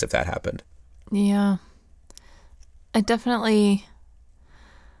 6 months if that happened. Yeah. I definitely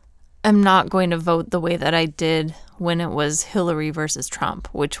am not going to vote the way that I did when it was Hillary versus Trump,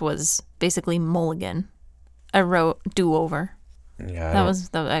 which was basically mulligan. I wrote do-over. Yeah.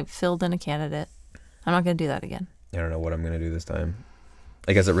 I filled in a candidate. I'm not going to do that again. I don't know what I'm going to do this time.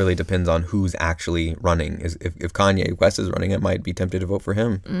 I guess it really depends on who's actually running. If Kanye West is running, I might be tempted to vote for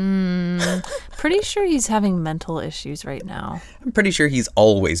him. Pretty sure he's having mental issues right now. I'm pretty sure he's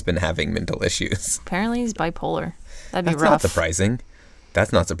always been having mental issues. Apparently he's bipolar. That'd be That's rough. not surprising.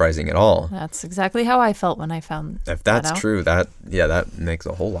 That's not surprising at all. That's exactly how I felt when I found If that's that out. true, that makes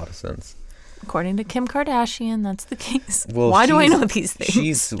a whole lot of sense. According to Kim Kardashian, that's the case. Well, Why do I know these things?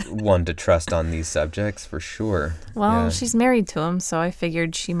 She's one to trust on these subjects for sure. Well, Yeah. she's married to him, so I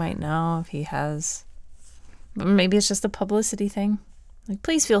figured she might know if he has. But maybe it's just a publicity thing. Like,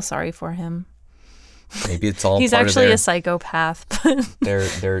 please feel sorry for him. Maybe it's all He's part actually of a psychopath, but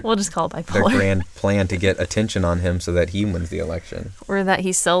their we'll just call it their bipolar. grand plan to get attention on him so that he wins the election. Or that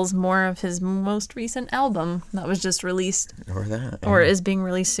he sells more of his most recent album that was just released Or that. or is being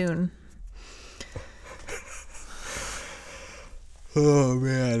released soon. Oh,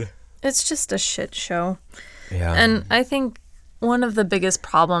 man. It's just a shit show. Yeah. And I think one of the biggest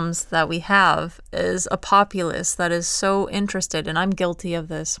problems that we have is a populace that is so interested, and I'm guilty of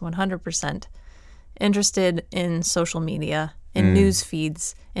this 100%, interested in social media, in news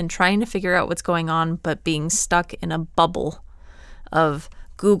feeds, in trying to figure out what's going on, but being stuck in a bubble of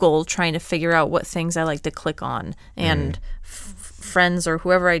Google trying to figure out what things I like to click on, and friends or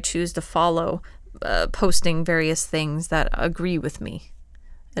whoever I choose to follow posting various things that agree with me.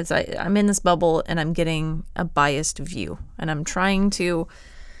 I'm in this bubble and I'm getting a biased view, and I'm trying to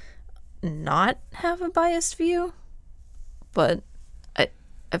not have a biased view, but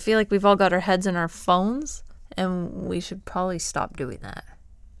I feel like we've all got our heads in our phones, and we should probably stop doing that.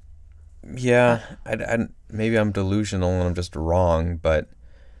 Yeah, I maybe I'm delusional and I'm just wrong, but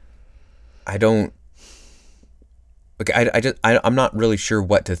I don't. Okay, I'm not really sure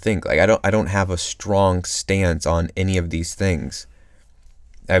what to think. Like, I don't have a strong stance on any of these things.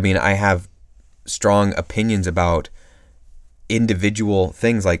 I mean, I have strong opinions about individual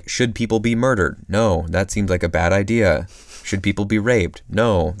things, like, should people be murdered? No, that seems like a bad idea. Should people be raped?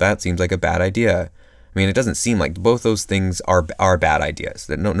 No, that seems like a bad idea. I mean, it doesn't seem like both those things are bad ideas.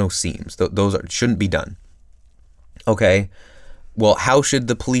 No seems. Those shouldn't be done. Okay, well, how should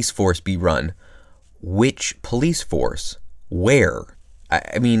the police force be run? Which police force? Where?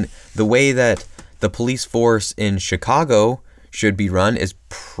 I mean, the way that the police force in Chicago should be run is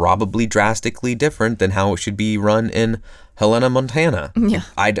probably drastically different than how it should be run in Helena, Montana. Yeah.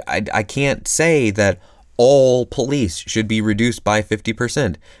 I can't say that all police should be reduced by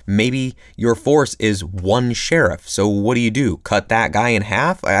 50%. Maybe your force is one sheriff. So what do? Cut that guy in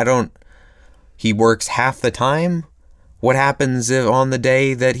half? He works half the time? What happens if on the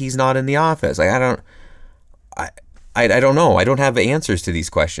day that he's not in the office? Like, I don't know. I don't have answers to these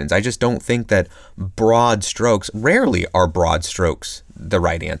questions. I just don't think that broad strokes, rarely are broad strokes the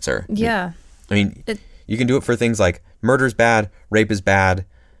right answer. Yeah. I mean, you can do it for things like murder's bad, rape is bad,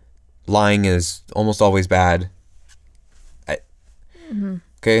 lying is almost always bad.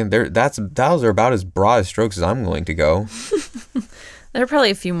 Okay, those are about as broad as strokes as I'm willing to go. There are probably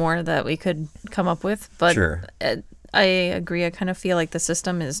a few more that we could come up with, but Sure. I agree. I kind of feel like the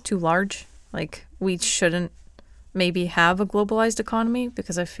system is too large. Like, we shouldn't maybe have a globalized economy,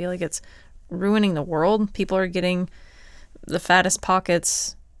 because I feel like it's ruining the world. People are getting the fattest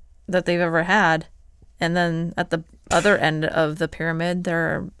pockets that they've ever had. And then at the other end of the pyramid, there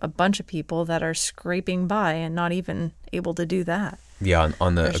are a bunch of people that are scraping by and not even able to do that. Yeah,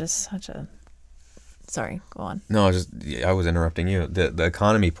 on the... There's just such a... Sorry, go on. No, I was interrupting you. The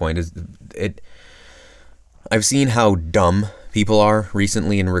economy point is it. I've seen how dumb people are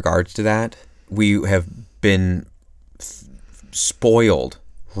recently in regards to that. We have been spoiled,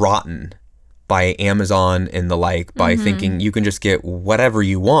 rotten by Amazon and the like, by thinking you can just get whatever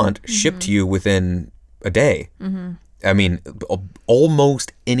you want shipped to you within a day. I mean,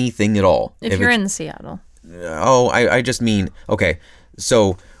 almost anything at all. If you're in Seattle. Oh, I just mean, okay,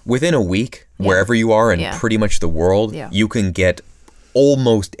 so within a week, wherever you are in pretty much the world, you can get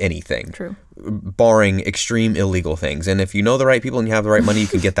almost anything. True. Barring extreme illegal things. And if you know the right people and you have the right money, you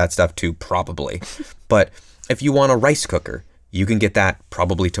can get that stuff too, probably. But if you want a rice cooker, you can get that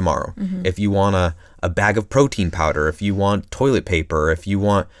probably tomorrow. If you want a bag of protein powder, if you want toilet paper, if you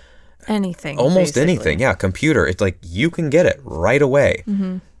want... Anything. Almost basically. anything, yeah, computer. It's like, you can get it right away.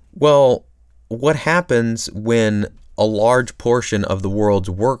 Well, what happens when a large portion of the world's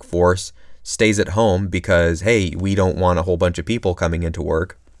workforce stays at home because, hey, we don't want a whole bunch of people coming into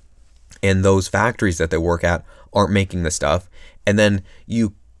work, and those factories that they work at aren't making the stuff, and then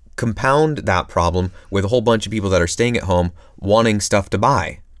you compound that problem with a whole bunch of people that are staying at home wanting stuff to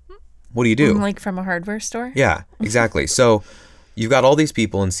buy? What do you do? Like from a hardware store? Yeah, exactly. So you've got all these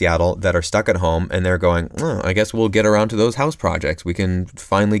people in Seattle that are stuck at home and they're going, oh, I guess we'll get around to those house projects. We can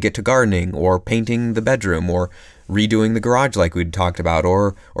finally get to gardening or painting the bedroom or redoing the garage like we'd talked about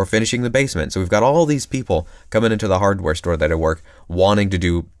or finishing the basement. So we've got all these people coming into the hardware store that I work wanting to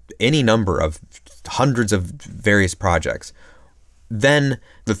do any number of hundreds of various projects. Then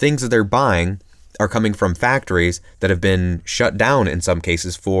the things that they're buying are coming from factories that have been shut down in some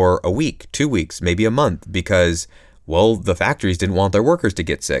cases for a week, 2 weeks, maybe a month because, well, the factories didn't want their workers to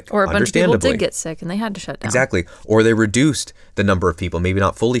get sick. Or a bunch of people did get sick and they had to shut down. Exactly. Or they reduced the number of people, maybe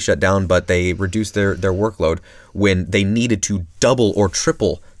not fully shut down, but they reduced their workload when they needed to double or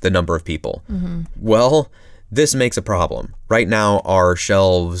triple the number of people. Mm-hmm. Well, this makes a problem. Right now, our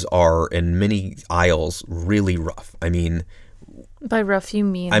shelves are in many aisles really rough. I mean... By rough, you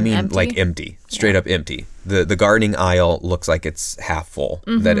mean empty? Like empty, straight up empty. The gardening aisle looks like it's half full,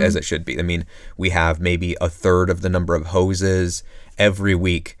 that as it should be. I mean, we have maybe a third of the number of hoses every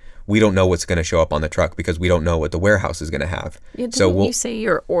week. We don't know what's going to show up on the truck because we don't know what the warehouse is going to have. Yeah, didn't you say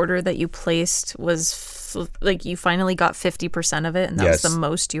your order that you placed was like you finally got 50% of it and that was the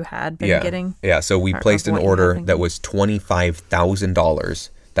most you had been getting? Yeah, so we placed an order that was $25,000.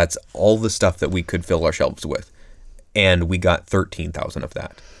 That's all the stuff that we could fill our shelves with. And we got 13,000 of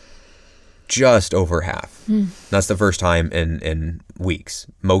that. Just over half. That's the first time in weeks.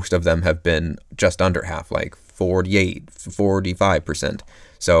 Most of them have been just under half, like 48, 45%.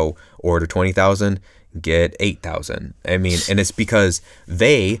 So order 20,000, get 8,000. I mean, and it's because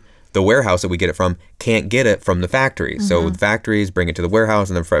the warehouse that we get it from, can't get it from the factories. So the factories bring it to the warehouse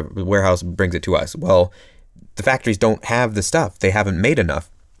and the warehouse brings it to us. Well, the factories don't have the stuff. They haven't made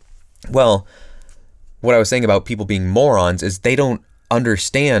enough. Well, what I was saying about people being morons is they don't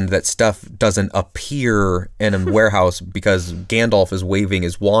understand that stuff doesn't appear in a warehouse because Gandalf is waving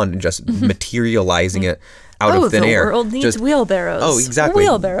his wand and just materializing it out of thin air. The world needs wheelbarrows. Oh, exactly.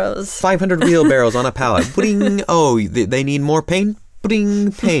 Wheelbarrows. 500 wheelbarrows on a pallet. Bling. Oh, they need more paint.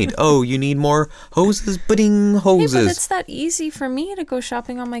 Bling, paint. Oh, you need more hoses. Bling, hoses. Hey, but it's that easy for me to go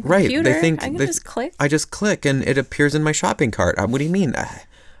shopping on my computer. Right. They think I can just click. I just click and it appears in my shopping cart. What do you mean?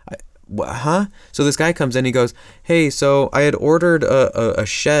 Huh? So this guy comes in, he goes, hey, so I had ordered a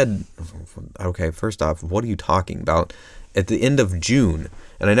shed. Okay, first off, what are you talking about? At the end of June,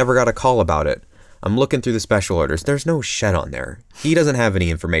 and I never got a call about it. I'm looking through the special orders. There's no shed on there. He doesn't have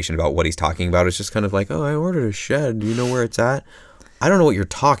any information about what he's talking about. It's just kind of like, oh, I ordered a shed. Do you know where it's at? I don't know what you're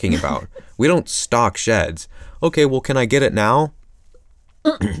talking about. We don't stock sheds. Okay, well, can I get it now?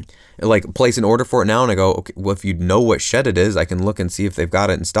 Like place an order for it now, and I go, okay, well, if you know what shed it is, I can look and see if they've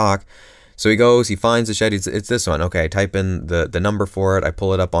got it in stock. So he goes, he finds the shed, it's this one. Okay, I type in the number for it, I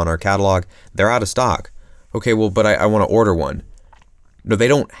pull it up on our catalog. They're out of stock. Okay, well, but I want to order one. No, they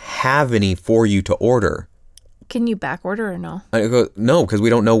don't have any for you to order. Can you back order or no? I go, no, because we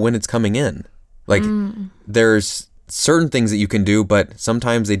don't know when it's coming in. Like, there's certain things that you can do, but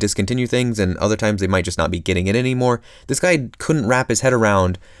sometimes they discontinue things, and other times they might just not be getting it anymore. This guy couldn't wrap his head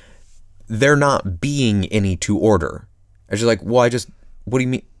around there not being any to order. I was just like, well, what do you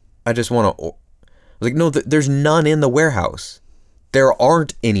mean? I just want to, I was like, no, there's none in the warehouse. There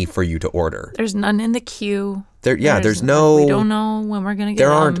aren't any for you to order. There's none in the queue. There's no. We don't know when we're going to get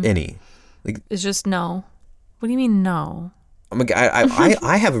There aren't any. Like, it's just no. What do you mean no?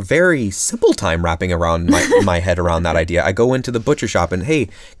 I have a very simple time wrapping around my head around that idea. I go into the butcher shop and, hey,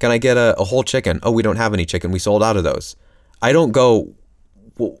 can I get a whole chicken? Oh, we don't have any chicken. We sold out of those. I don't go,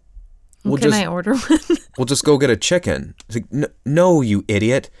 can I order one? We'll just go get a chicken. It's like, no, you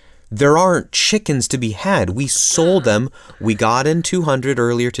idiot. There aren't chickens to be had. We sold them. We got in 200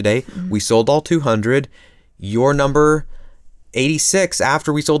 earlier today. We sold all 200. Your number 86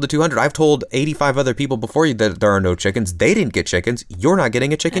 after we sold the 200. I've told 85 other people before you that there are no chickens. They didn't get chickens. You're not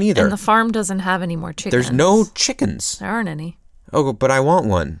getting a chicken either. And the farm doesn't have any more chickens. There's no chickens. There aren't any. Oh, but I want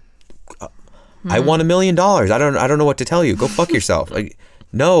one. I want $1 million. I don't know what to tell you. Go fuck yourself. Like,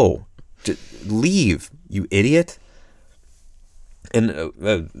 no. Just leave, you idiot. And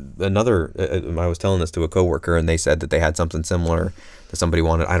another, I was telling this to a coworker, and they said that they had something similar that somebody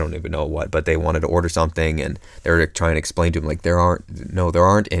wanted. I don't even know what, but they wanted to order something, and they were trying to explain to him, like, there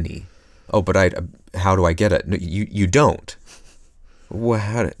aren't any. Oh, but how do I get it? No, you don't.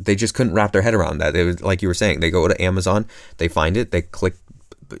 Well, they just couldn't wrap their head around that. It was like you were saying. They go to Amazon, they find it, they click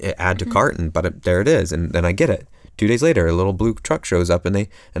add to cart, and there it is, and then I get it. 2 days later, a little blue truck shows up, and a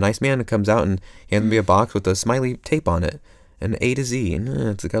nice man comes out and hands me a box with a smiley tape on it, and A to Z, and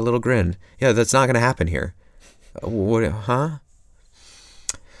it's got a little grin. Yeah, that's not going to happen here. What? Huh?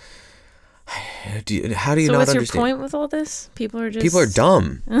 How do you not understand? So what's your point with all this? People are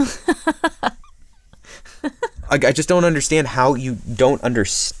dumb. I just don't understand how you don't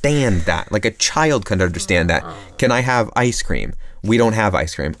understand that. Like a child can understand that. Can I have ice cream? We don't have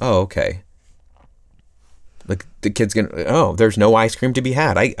ice cream. Oh, okay. Like the kid's gonna. Oh, there's no ice cream to be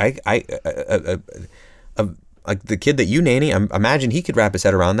had. Like the kid that you nanny, imagine he could wrap his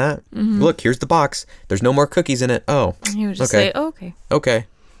head around that. Look, here's the box. There's no more cookies in it. Oh, He would just say, oh, okay. Okay.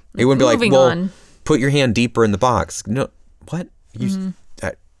 He wouldn't be like, Moving well, on. put your hand deeper in the box. No, what? You,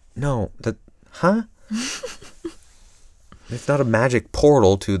 no, that, huh? It's not a magic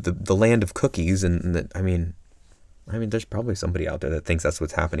portal to the land of cookies. And I mean, there's probably somebody out there that thinks that's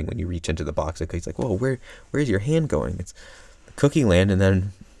what's happening when you reach into the box. It's like, whoa, where's your hand going? It's the cookie land, and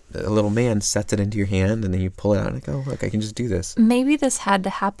then a little man sets it into your hand, and then you pull it out and like, oh, look, I can just do this. Maybe this had to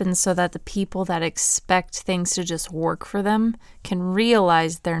happen so that the people that expect things to just work for them can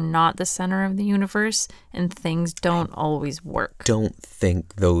realize they're not the center of the universe and things don't always work. Don't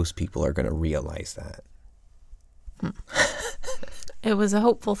think those people are going to realize that. It was a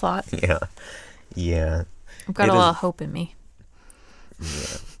hopeful thought. Yeah. I've got a lot of hope in me.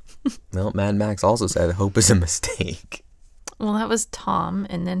 Yeah. Well, Mad Max also said hope is a mistake. Well, that was Tom,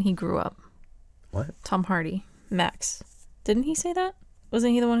 and then he grew up. What? Tom Hardy. Max. Didn't he say that?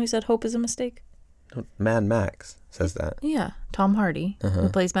 Wasn't he the one who said hope is a mistake? No, Mad Max says that. Yeah. Tom Hardy, who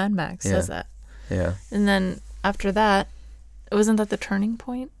plays Mad Max, says that. Yeah. And then after that, wasn't that the turning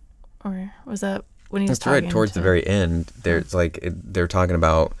point? Or was that when he was talking? That's right. Towards the very end, there's they're talking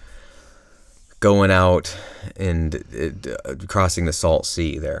about going out and crossing the Salt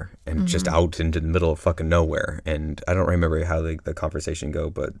Sea there, and just out into the middle of fucking nowhere. And I don't remember how the conversation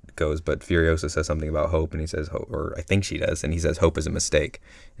goes, but Furiosa says something about hope, and he says hope, or I think she does, and he says hope is a mistake.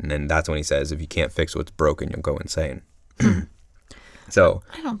 And then that's when he says, if you can't fix what's broken, you'll go insane. So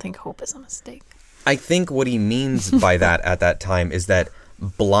I don't think hope is a mistake. I think what he means by that at that time is that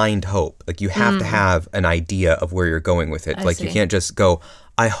blind hope. Like you have to have an idea of where you're going with it. I see. You can't just go,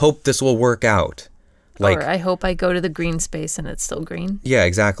 I hope this will work out. Like, or I hope I go to the green space and it's still green. Yeah,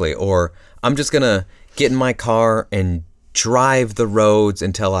 exactly. Or I'm just going to get in my car and drive the roads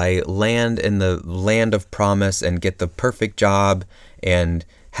until I land in the land of promise and get the perfect job and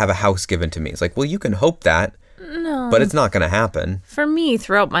have a house given to me. It's like, well, you can hope that, but it's not going to happen. For me,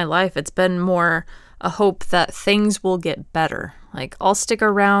 throughout my life, it's been more a hope that things will get better. Like, I'll stick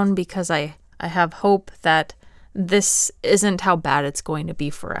around because I have hope that this isn't how bad it's going to be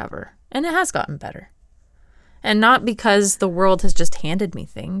forever. And it has gotten better. And not because the world has just handed me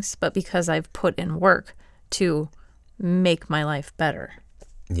things, but because I've put in work to make my life better.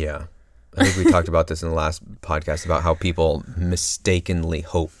 Yeah. I think we talked about this in the last podcast about how people mistakenly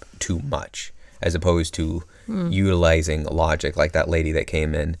hope too much as opposed to utilizing logic, like that lady that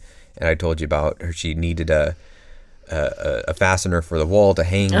came in and I told you about her. She needed a fastener for the wall to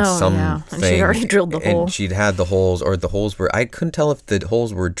hang something. Yeah. And she'd already drilled the hole. And she'd had the holes, or the holes were, I couldn't tell if the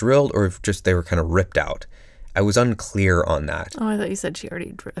holes were drilled or if just they were kind of ripped out. I was unclear on that. Oh, I thought you said she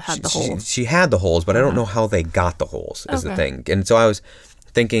already had the holes. She had the holes, but I don't know how they got the holes is the thing. And so I was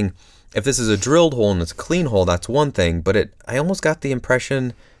thinking, if this is a drilled hole and it's a clean hole, that's one thing. But I almost got the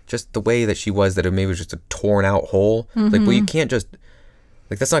impression, just the way that she was, that it maybe was just a torn out hole. Like, well, you can't just,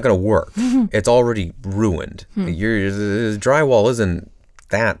 like, that's not going to work. It's already ruined. Your drywall isn't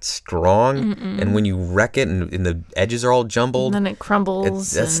that strong. And when you wreck it and the edges are all jumbled, and then it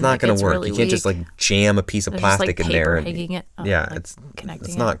crumbles. That's not going to work. Really you can't just like jam a piece of plastic in there. And, hanging it.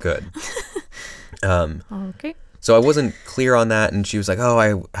 It's not good. Okay. So I wasn't clear on that, and she was like,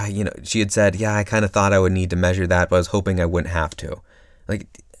 "Oh, I she had said, yeah, I kind of thought I would need to measure that, but I was hoping I wouldn't have to." Like,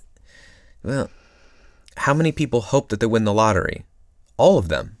 well, how many people hope that they win the lottery? All of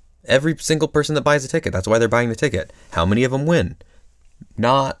them. Every single person that buys a ticket. That's why they're buying the ticket. How many of them win?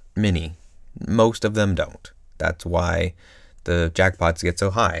 Not many. Most of them don't. That's why the jackpots get so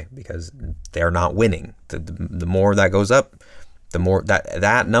high, because they're not winning. The more that goes up, the more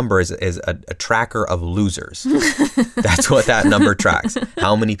that number is a tracker of losers. That's what that number tracks.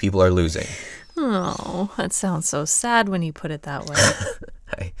 How many people are losing? Oh, that sounds so sad when you put it that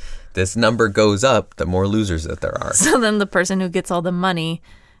way. This number goes up, the more losers that there are. So then the person who gets all the money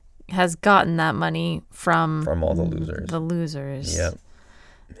has gotten that money from all the losers. The losers. Yep.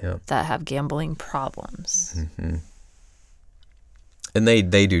 That have gambling problems. Mm-hmm. And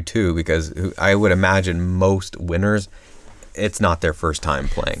they do too, because I would imagine most winners, it's not their first time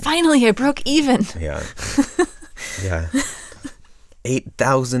playing. Finally, I broke even. Yeah. Yeah.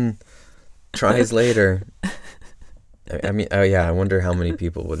 8,000 tries later. I mean, oh yeah, I wonder how many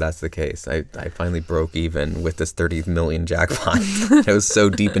people that's the case. I finally broke even with this 30 million jackpot. I was so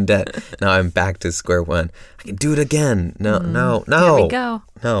deep in debt. Now I'm back to square one. I can do it again. No. Here we go.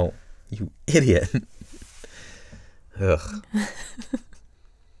 No, you idiot. Ugh.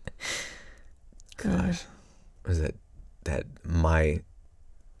 Gosh. Was it that I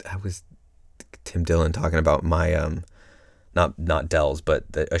was Tim Dillon talking about my not Dell's, but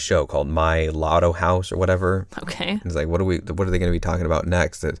a show called My Lotto House or whatever. Okay. It's like, what are they going to be talking about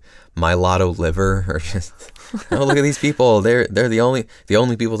next? My Lotto Liver, or just, oh, look at these people. They're the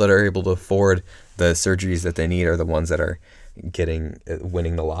only people that are able to afford the surgeries that they need are the ones that are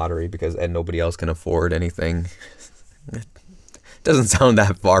winning the lottery and nobody else can afford anything. It doesn't sound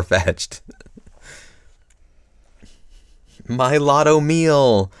that far fetched. My Lotto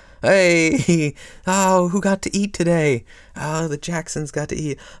meal. Hey, oh, who got to eat today? Oh, the Jacksons got to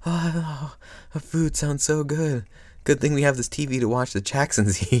eat. Oh, food sounds so good. Good thing we have this TV to watch the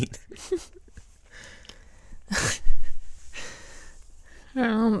Jacksons eat. I don't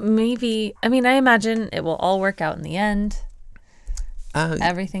know, maybe, I mean, I imagine it will all work out in the end.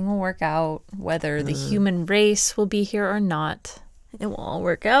 Everything will work out, whether the human race will be here or not. It will all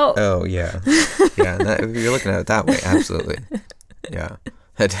work out. Oh, yeah. Yeah, if you're looking at it that way, absolutely. Yeah.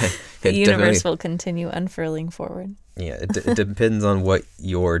 The universe will continue unfurling forward. Yeah, it depends on what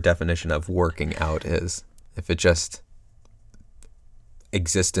your definition of working out is. If it just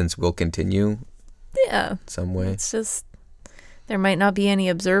existence will continue, yeah, some way. It's just there might not be any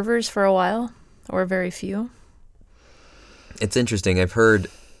observers for a while, or very few. It's interesting. I've heard,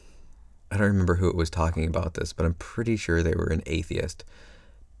 I don't remember who it was talking about this, but I'm pretty sure they were an atheist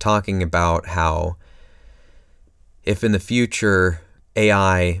talking about how if in the future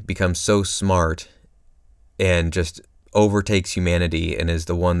AI becomes so smart and just overtakes humanity and is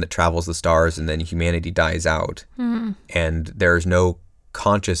the one that travels the stars, and then humanity dies out, and there's no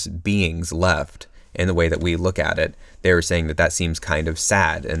conscious beings left in the way that we look at it, they were saying that seems kind of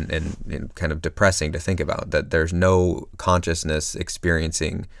sad and kind of depressing to think about, that there's no consciousness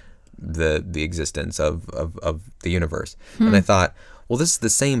experiencing the existence of the universe. And I thought, well, this is the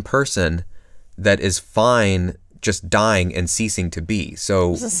same person that is fine just dying and ceasing to be. So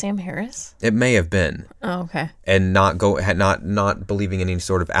was it Sam Harris? It may have been. Oh, okay. And not believing in any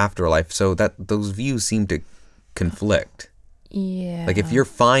sort of afterlife. So that those views seem to conflict. Yeah. Like if you're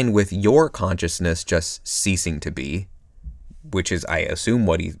fine with your consciousness just ceasing to be, which is, I assume,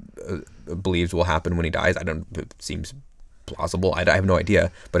 what he believes will happen when he dies. It seems plausible. I have no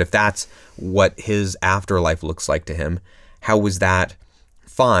idea. But if that's what his afterlife looks like to him, how is that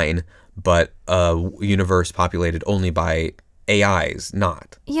fine, but a universe populated only by AIs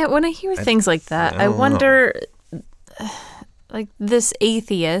not? Yeah, when I hear things like that, I wonder, like this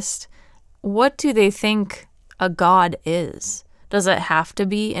atheist, what do they think a god is? Does it have to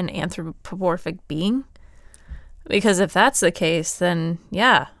be an anthropomorphic being? Because if that's the case, then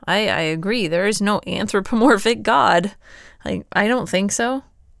yeah, I agree. There is no anthropomorphic God. I don't think so.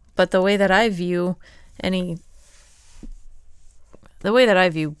 But the way that I view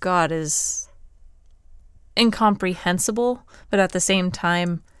God is incomprehensible, but at the same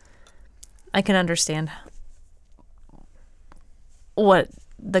time, I can understand what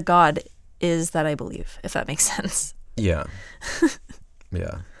the God is that I believe, if that makes sense. Yeah.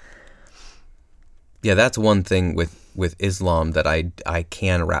 Yeah. Yeah, that's one thing with Islam that I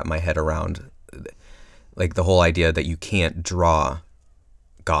can wrap my head around, like the whole idea that you can't draw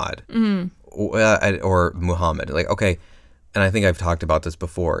God or Muhammad. Like, okay, and I think I've talked about this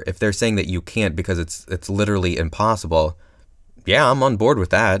before. If they're saying that you can't because it's literally impossible, yeah, I'm on board with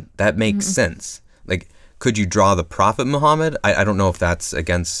that. That makes sense. Like, could you draw the Prophet Muhammad? I don't know if that's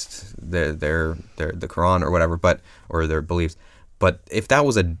against the Quran or whatever, or their beliefs. But if that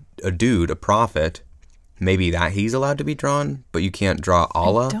was a dude, a prophet, maybe that he's allowed to be drawn, but you can't draw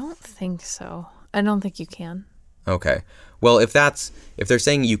Allah? I don't think so. I don't think you can. Okay. Well, if they're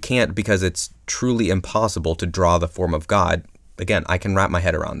saying you can't because it's truly impossible to draw the form of God, again, I can wrap my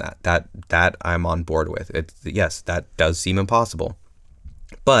head around that. That I'm on board with. Yes, that does seem impossible.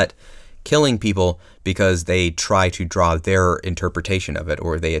 But killing people because they try to draw their interpretation of it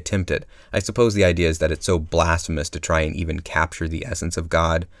or they attempt it, I suppose the idea is that it's so blasphemous to try and even capture the essence of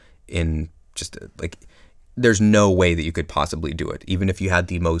God in just like, there's no way that you could possibly do it. Even if you had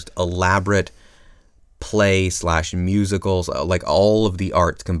the most elaborate play/musicals, like all of the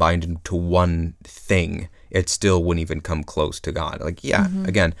arts combined into one thing, it still wouldn't even come close to God. Like, yeah,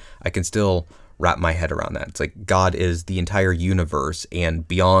 again, I can still wrap my head around that. It's like God is the entire universe and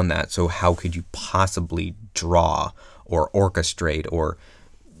beyond that. So how could you possibly draw or orchestrate or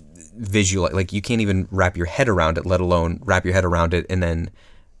visualize? Like, you can't even wrap your head around it, let alone wrap your head around it and then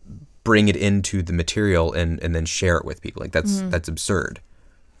bring it into the material and then share it with people. Like, that's absurd.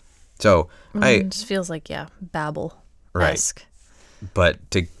 So it just feels like, yeah, Babel-esque. Right.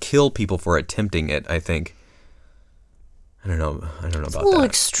 But to kill people for attempting it, I think I don't know about that. It's a little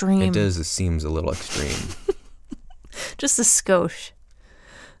extreme. It does. It seems a little extreme. Just a skosh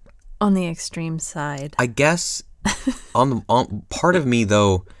on the extreme side. I guess on part of me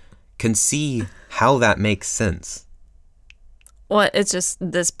though can see how that makes sense. Well, it's just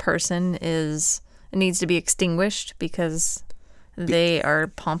this person needs to be extinguished because they are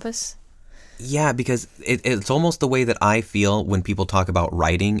pompous. Yeah, because it's almost the way that I feel when people talk about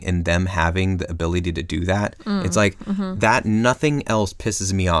writing and them having the ability to do that. It's like that nothing else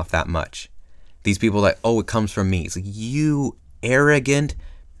pisses me off that much. These people like, oh, it comes from me. It's like, you arrogant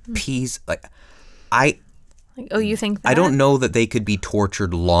piece. Like, oh, you think that? I don't know that they could be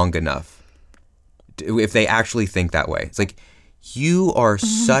tortured long enough if they actually think that way. It's like, you are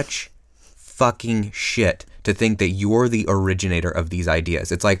such fucking shit to think that you're the originator of these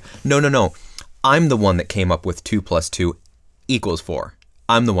ideas. It's like, no. I'm the one that came up with 2 + 2 = 4.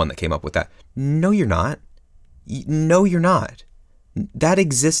 I'm the one that came up with that. No, you're not. No, you're not. That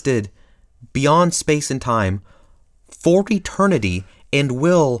existed beyond space and time for eternity and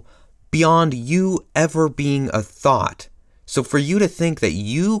will beyond you ever being a thought. So for you to think that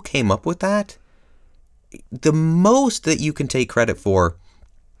you came up with that, the most that you can take credit for,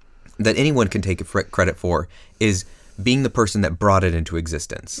 that anyone can take credit for, is being the person that brought it into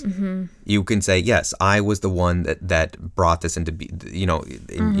existence. You can say, yes, I was the one that brought this into,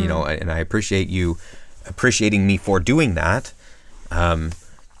 and I appreciate you appreciating me for doing that.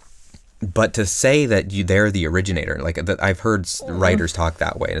 But to say that they're the originator, like that, I've heard writers talk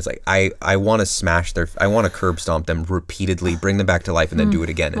that way, and it's like I want to smash I want to curb stomp them repeatedly, bring them back to life, and then do it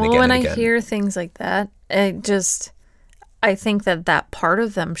again and again and again. When I hear things like that, I think that part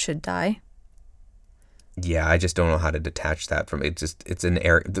of them should die. Yeah, I just don't know how to detach that from it. It's an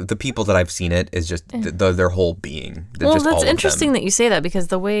air. The people that I've seen it is just their whole being. That's interesting that you say that, because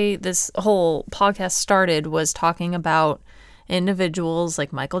the way this whole podcast started was talking about individuals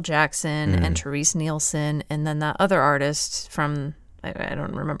like Michael Jackson and Therese Nielsen, and then that other artist from, I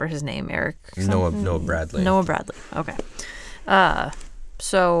don't remember his name, Eric. Noah Bradley. Noah Bradley. Okay.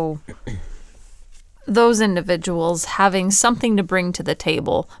 So those individuals having something to bring to the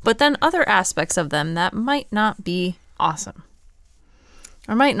table, but then other aspects of them that might not be awesome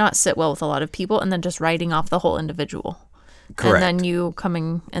or might not sit well with a lot of people, and then just writing off the whole individual. Correct. And then you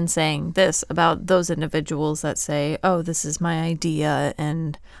coming and saying this about those individuals that say, oh, this is my idea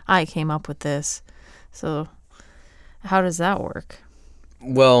and I came up with this. So how does that work?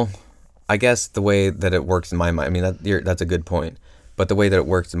 Well, I guess the way that it works in my mind, I mean, that's a good point. But the way that it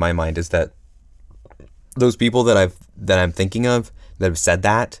works in my mind is that those people that I'm thinking of that have said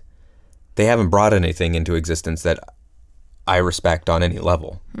that, they haven't brought anything into existence that I respect on any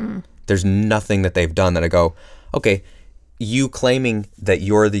level. There's nothing that they've done that I go, okay, you claiming that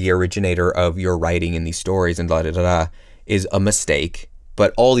you're the originator of your writing in these stories and da da da da is a mistake,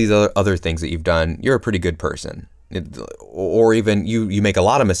 but all these other things that you've done, you're a pretty good person. Or even you make a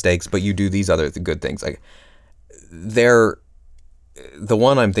lot of mistakes, but you do these other good things. Like, they're the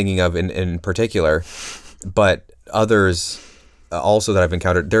one I'm thinking of in particular, but others also that I've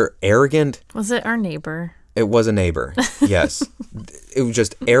encountered, they're arrogant. Was it our neighbor? It was a neighbor, yes. It was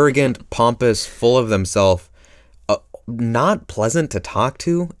just arrogant, pompous, full of themselves, not pleasant to talk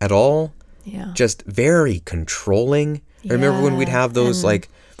to at all. Yeah. Just very controlling. I remember when we'd have those, like,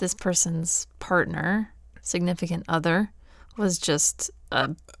 this person's partner, significant other, was just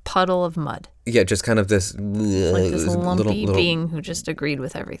a puddle of mud. Yeah, just kind of this like this lumpy being who just agreed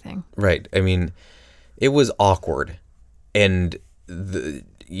with everything. Right. I mean, it was awkward. And there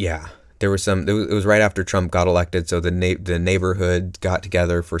was it was right after Trump got elected, so the neighborhood got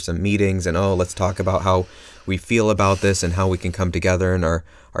together for some meetings, and let's talk about how we feel about this and how we can come together in our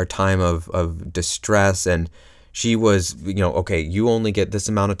time of distress. And she was, okay, you only get this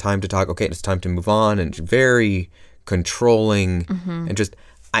amount of time to talk. Okay, it's time to move on. And very controlling. And just,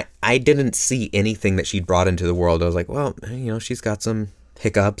 I didn't see anything that she'd brought into the world. I was like, well, she's got some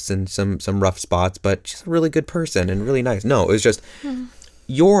hiccups and some rough spots, but she's a really good person and really nice. No, it was just,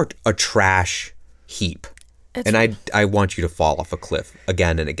 you're a trash heap. And I want you to fall off a cliff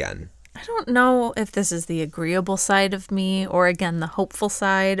again and again. I don't know if this is the agreeable side of me or, again, the hopeful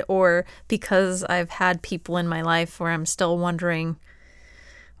side, or because I've had people in my life where I'm still wondering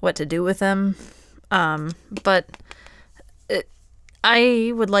what to do with them. But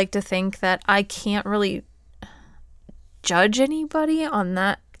I would like to think that I can't really judge anybody on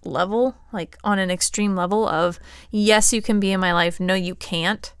that level, like on an extreme level of, yes, you can be in my life, no, you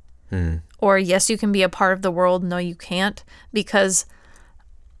can't. Or yes, you can be a part of the world, no, you can't. Because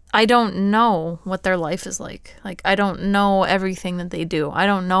I don't know what their life is like. Like, I don't know everything that they do. I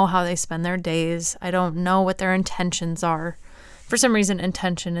don't know how they spend their days. I don't know what their intentions are. For some reason,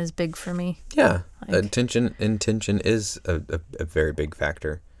 intention is big for me. Yeah. Intention is a very big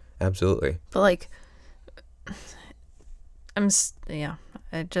factor. Absolutely. But like,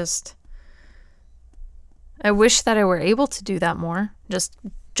 I wish that I were able to do that more. Just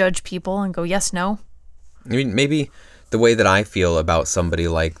judge people and go, yes, no. I mean, maybe the way that I feel about somebody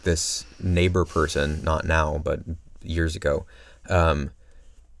like this neighbor person, not now, but years ago,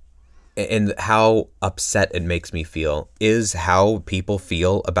 and how upset it makes me feel is how people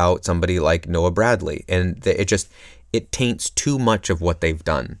feel about somebody like Noah Bradley. And it taints too much of what they've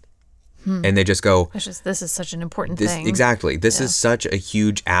done. And they just go, this is such an important thing. Exactly. This is such a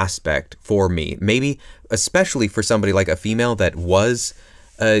huge aspect for me. Maybe especially for somebody like a female that was,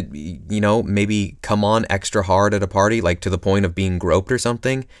 maybe come on extra hard at a party, like to the point of being groped or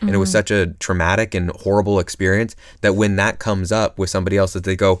something. And it was such a traumatic and horrible experience that when that comes up with somebody else, that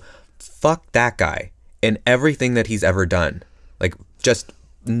they go, fuck that guy and everything that he's ever done. Like, just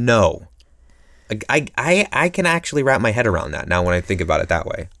no. I can actually wrap my head around that now when I think about it that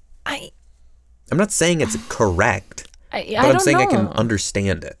way. I'm not saying it's correct, but I'm saying I can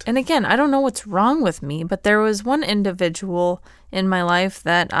understand it. And again, I don't know what's wrong with me, but there was one individual in my life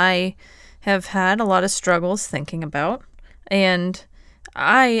that I have had a lot of struggles thinking about. And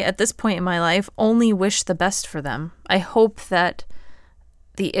I, at this point in my life, only wish the best for them. I hope that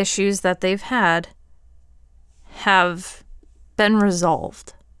the issues that they've had have been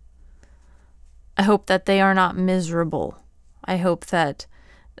resolved. I hope that they are not miserable. I hope that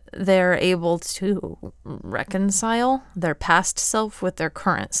they're able to reconcile their past self with their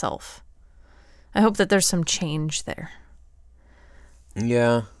current self. I hope that there's some change there.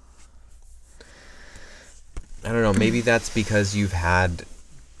 Yeah. I don't know. Maybe that's because you've had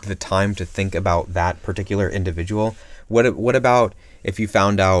the time to think about that particular individual. What about if you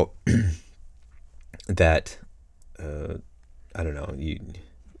found out that, I don't know,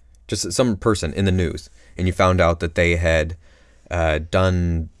 just some person in the news, and you found out that they had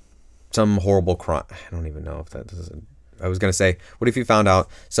done some horrible crime. I don't even know if that doesn't. I was gonna say, what if you found out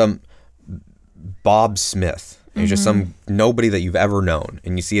some Bob Smith? It's just some nobody that you've ever known,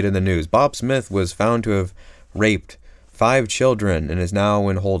 and you see it in the news. Bob Smith was found to have raped 5 children and is now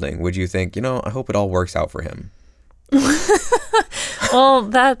in holding. Would you think, I hope it all works out for him? Well,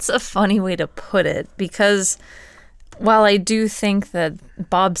 that's a funny way to put it, because while I do think that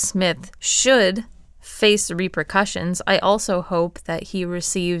Bob Smith should face the repercussions, I also hope that he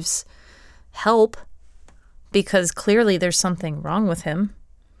receives help, because clearly there's something wrong with him.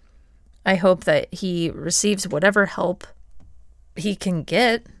 I hope that he receives whatever help he can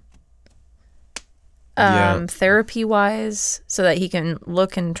get, therapy-wise, so that he can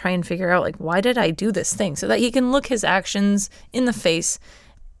look and try and figure out, like, why did I do this thing? So that he can look his actions in the face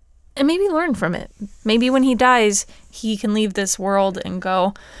and maybe learn from it. Maybe when he dies, he can leave this world and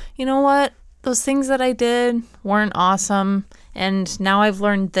go, you know what? Those things that I did weren't awesome, and now I've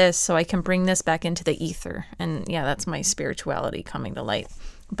learned this, so I can bring this back into the ether. And yeah, that's my spirituality coming to light.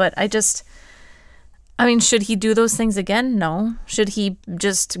 But should he do those things again? No. Should he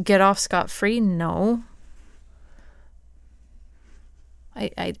just get off scot-free? No.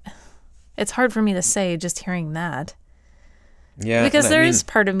 It's hard for me to say just hearing that. Yeah. Because there is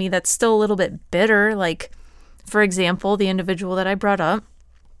part of me that's still a little bit bitter. Like, for example, the individual that I brought up,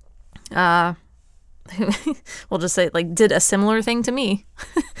 we'll just say, like, did a similar thing to me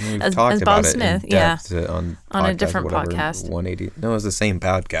as Bob Smith. On a different podcast. 180. No, it was the same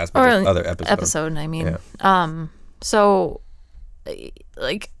podcast, but just other episode. Yeah. So,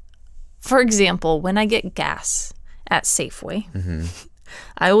 like, for example, when I get gas at Safeway,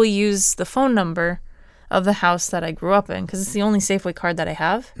 I will use the phone number of the house that I grew up in, because it's the only Safeway card that I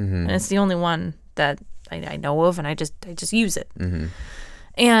have, and it's the only one that I know of, and I just use it.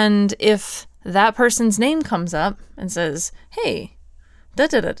 And if that person's name comes up and says, hey,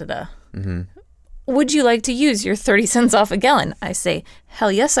 would you like to use your 30 cents off a gallon? I say,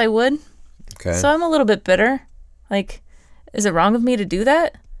 hell yes, I would. Okay. So I'm a little bit bitter. Like, is it wrong of me to do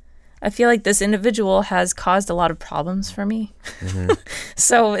that? I feel like this individual has caused a lot of problems for me.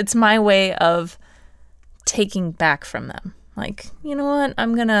 So it's my way of taking back from them. Like, you know what?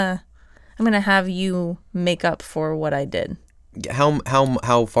 I'm gonna have you make up for what I did.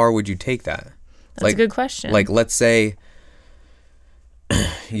 How far would you take that? That's a good question. Like, let's say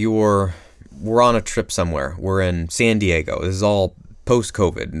we're on a trip somewhere. We're in San Diego. This is all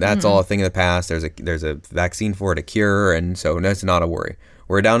post-COVID. That's all a thing of the past. There's a vaccine for it, a cure, and so that's not a worry.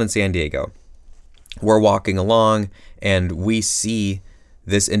 We're down in San Diego. We're walking along, and we see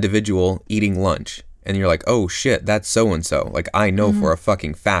this individual eating lunch. And you're like, oh shit, that's so and so. Like, I know for a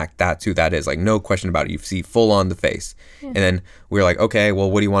fucking fact that's who that is. Like, no question about it. You see full on the face. Yeah. And then we're like, okay, well,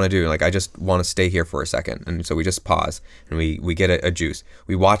 what do you want to do? Like, I just want to stay here for a second. And so we just pause and we get a juice.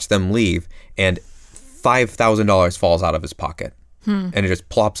 We watch them leave, and $5,000 falls out of his pocket. And it just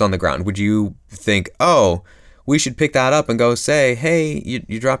plops on the ground. Would you think, oh, we should pick that up and go say, hey,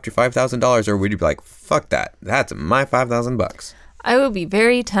 you dropped your $5,000? Or would you be like, fuck that. That's my $5,000. I would be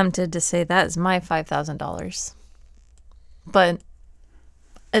very tempted to say that is my $5,000. But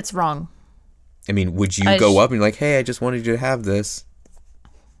it's wrong. I mean, would you go up and be like, hey, I just wanted you to have this?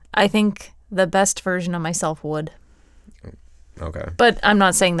 I think the best version of myself would. Okay. But I'm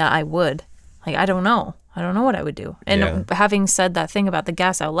not saying that I would. Like, I don't know. I don't know what I would do. And having said that thing about the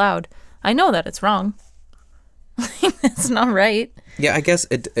gas out loud, I know that it's wrong. It's not right. Yeah, I guess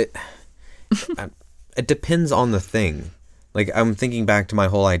it depends on the thing. Like, I'm thinking back to my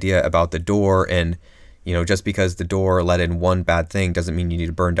whole idea about the door, and, you know, just because the door let in one bad thing doesn't mean you need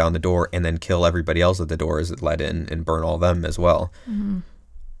to burn down the door and then kill everybody else at the door as it let in and burn all them as well.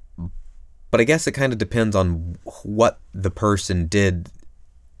 Mm-hmm. But I guess it kind of depends on what the person did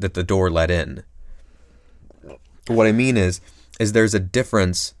that the door let in. What I mean is there's a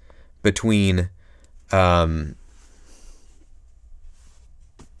difference between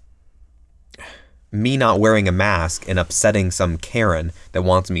me not wearing a mask and upsetting some Karen that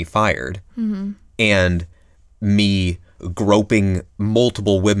wants me fired, and me groping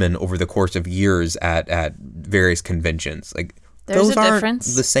multiple women over the course of years at various conventions. Like, there's those a aren't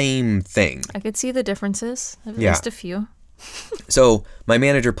difference. The same thing. I could see the differences, at least a few. So my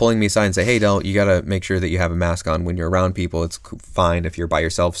manager pulling me aside and say, hey, Del, you got to make sure that you have a mask on when you're around people. It's fine if you're by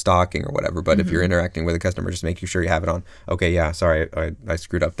yourself stocking or whatever, but if you're interacting with a customer, just make sure you have it on. Okay, yeah, sorry, I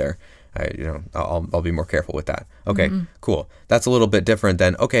screwed up there. I'll be more careful with that. Okay, cool. That's a little bit different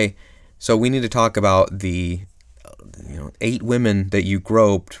than, okay, so we need to talk about the 8 women that you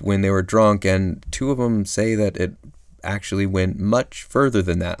groped when they were drunk, and 2 of them say that it actually went much further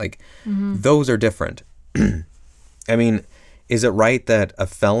than that. Like, those are different. I mean, is it right that a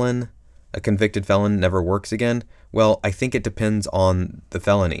convicted felon never works again? Well, I think it depends on the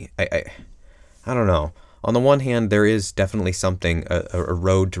felony. I don't know. On the one hand, there is definitely something, a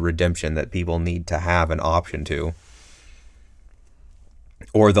road to redemption that people need to have an option to.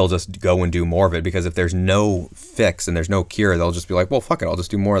 Or they'll just go and do more of it, because if there's no fix and there's no cure, they'll just be like, well, fuck it, I'll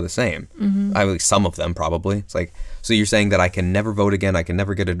just do more of the same. At least some of them, probably. It's like, so you're saying that I can never vote again, I can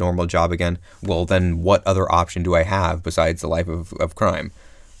never get a normal job again? Well, then what other option do I have besides the life of crime?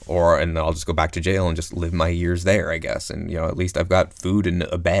 And I'll just go back to jail and just live my years there, I guess. And, at least I've got food and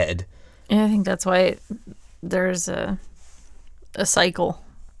a bed. Yeah, I think that's why there's a cycle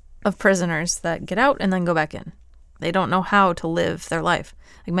of prisoners that get out and then go back in. They don't know how to live their life.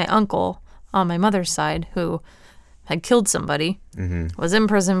 Like my uncle on my mother's side, who had killed somebody, was in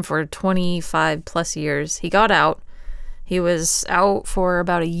prison for 25 plus years. He got out. He was out for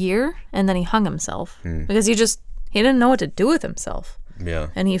about a year, and then he hung himself because he didn't know what to do with himself. Yeah.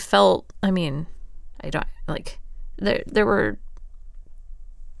 And he felt, there were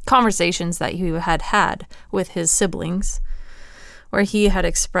conversations that he had with his siblings where he had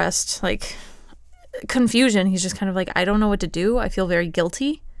expressed, like, confusion. He's just kind of like, I don't know what to do. I feel very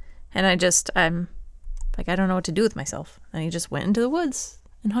guilty. And I'm like, I don't know what to do with myself. And he just went into the woods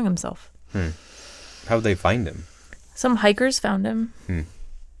and hung himself. How'd they find him? Some hikers found him. And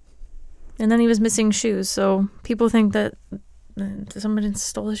then he was missing shoes. So people think that somebody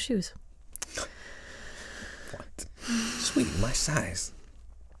stole his shoes. What? Sweetie, my size.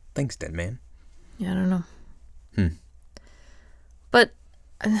 Thanks, dead man. Yeah, I don't know. But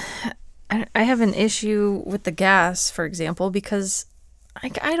I have an issue with the gas, for example, because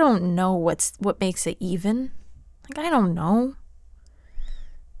I don't know what makes it even. Like, I don't know.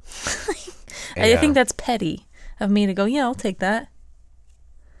 I think that's petty of me to go, yeah, I'll take that.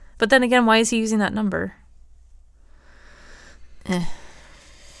 But then again, why is he using that number?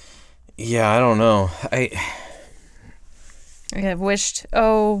 Yeah, I don't know. I have wished,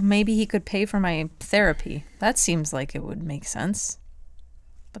 maybe he could pay for my therapy. That seems like it would make sense.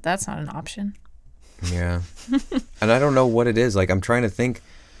 But that's not an option. Yeah. And I don't know what it is. Like, I'm trying to think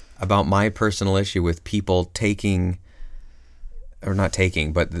about my personal issue with people taking, or not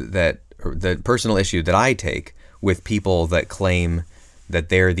taking, but the personal issue that I take with people that claim that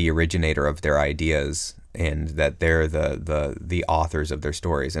they're the originator of their ideas and that they're the authors of their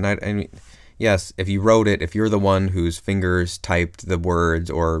stories. And I mean, yes, if you wrote it, if you're the one whose fingers typed the words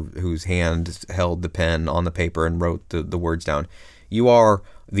or whose hand held the pen on the paper and wrote the words down, you are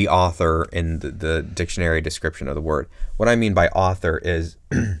the author in the dictionary description of the word. What I mean by author is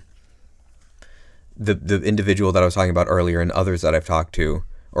the individual that I was talking about earlier and others that I've talked to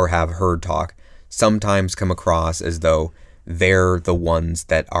or have heard talk sometimes come across as though they're the ones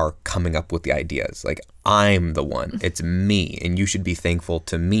that are coming up with the ideas. Like, I'm the one. It's me. And you should be thankful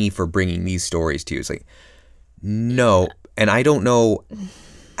to me for bringing these stories to you. It's like, no. And I don't know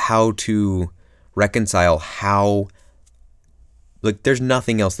how to reconcile how, like, there's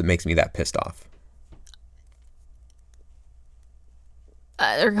nothing else that makes me that pissed off.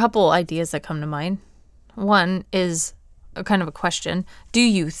 There are a couple ideas that come to mind. One is a kind of a question. Do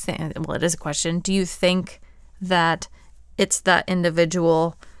you think, well, it is a question. Do you think that it's that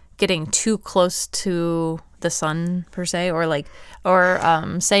individual getting too close to the sun, per se,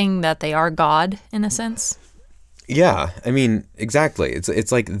 or saying that they are God in a sense? Yeah, I mean, exactly.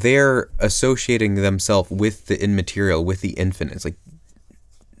 It's like they're associating themselves with the immaterial, with the infinite. It's like,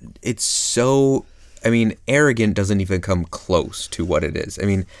 it's so, I mean, arrogant doesn't even come close to what it is. I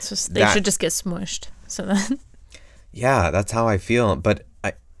mean, It's just, they should just get smushed. So then, yeah, that's how I feel. But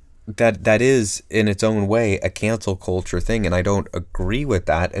that is in its own way a cancel culture thing, and I don't agree with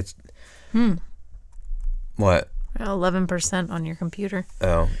that. It's what? 11% on your computer.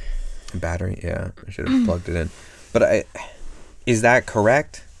 Oh, battery. Yeah, I should have plugged it in. But is that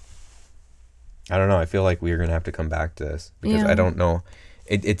correct? I don't know. I feel like we're gonna have to come back to this because I don't know.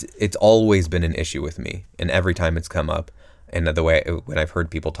 It's always been an issue with me, and every time it's come up, and the way when I've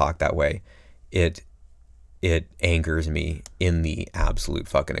heard people talk that way, it angers me in the absolute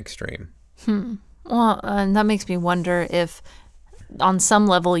fucking extreme. Well, and that makes me wonder if, on some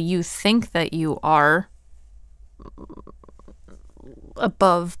level, you think that you are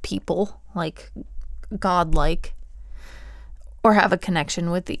above people, like godlike, or have a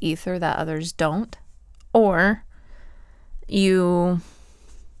connection with the ether that others don't, or you.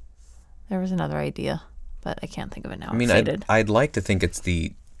 There was another idea, but I can't think of it now. I mean, I'd like to think it's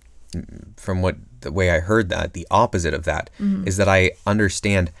from the way I heard that, the opposite of that is that I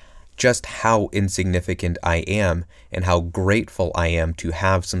understand just how insignificant I am and how grateful I am to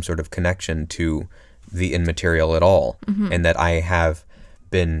have some sort of connection to the immaterial at all, and that I have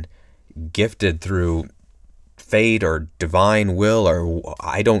been gifted through fate or divine will or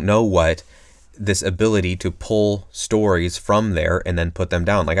I don't know what, this ability to pull stories from there and then put them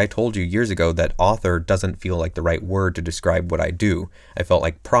down. Like I told you years ago that author doesn't feel like the right word to describe what I do. I felt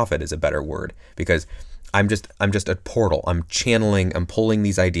like prophet is a better word because I'm just a portal. I'm channeling, I'm pulling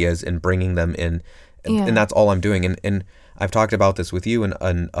these ideas and bringing them in, and that's all I'm doing. And I've talked about this with you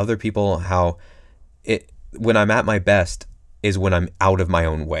and other people, how when I'm at my best is when I'm out of my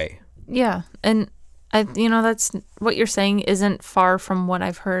own way. Yeah, and that's what you're saying isn't far from what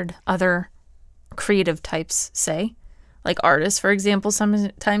I've heard other creative types say. Like artists, for example,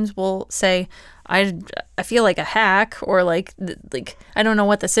 sometimes will say, I feel like a hack, or like I don't know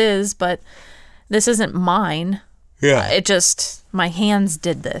what this is, but this isn't mine. Yeah. It just, my hands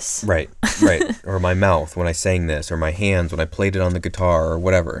did this. Right. Or my mouth when I sang this, or my hands when I played it on the guitar, or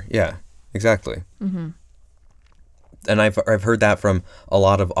whatever. Yeah, exactly. And I've heard that from a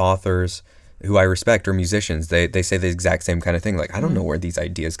lot of authors who I respect, or musicians. They say the exact same kind of thing. Like, I don't know where these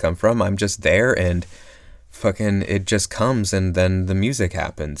ideas come from. I'm just there and fucking it just comes, and then the music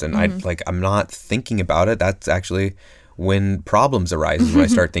happens. And I'm not thinking about it. That's actually when problems arise, when I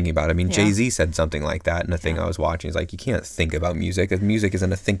start thinking about it. I mean, Jay-Z said something like that in a thing I was watching. He's like, you can't think about music. Music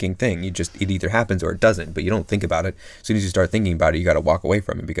isn't a thinking thing. It either happens or it doesn't, but you don't think about it. As soon as you start thinking about it, you got to walk away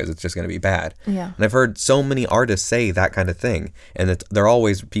from it because it's just going to be bad. Yeah. And I've heard so many artists say that kind of thing, and they're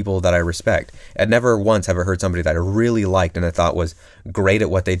always people that I respect. And never once have I heard somebody that I really liked and I thought was great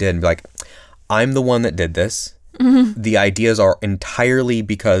at what they did and be like, I'm the one that did this. The ideas are entirely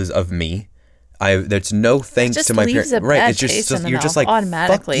because of me. There's no thanks to my parents. Right. It's just you're just like,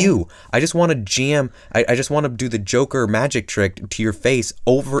 fuck you. I just want to jam. I just want to do the Joker magic trick to your face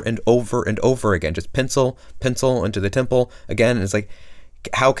over and over and over again. Just pencil into the temple again. And it's like,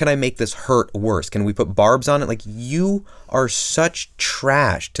 how can I make this hurt worse? Can we put barbs on it? Like, you are such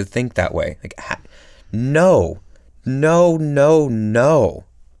trash to think that way. Like, no.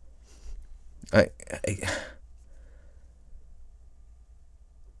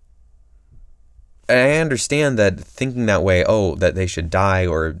 I understand that thinking that way, that they should die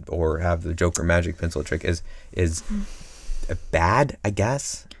or have the Joker magic pencil trick is bad, I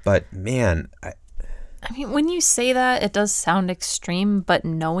guess. But man, I mean, when you say that, it does sound extreme. But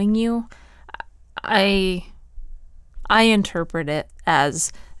knowing you, I interpret it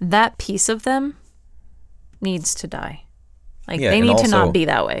as that piece of them needs to die. Like, they need to not be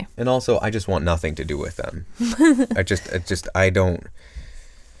that way. And also, I just want nothing to do with them. I don't.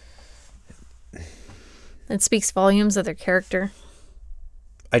 It speaks volumes of their character.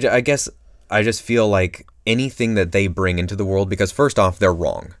 I guess I just feel like anything that they bring into the world, because first off, they're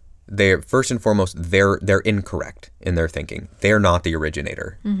wrong. They're first and foremost, they're incorrect in their thinking. They're not the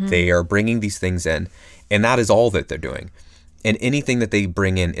originator. They are bringing these things in, and that is all that they're doing. And anything that they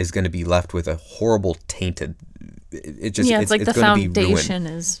bring in is going to be left with a horrible tainted. It's like the foundation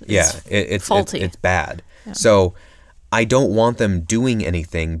is it's faulty. It's bad. Yeah. So I don't want them doing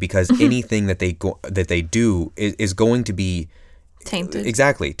anything, because anything that they do is going to be tainted.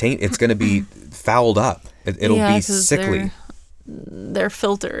 Exactly. It's going to be fouled up. It'll be sickly. Their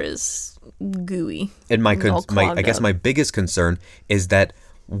filter is gooey. And I guess my biggest concern is that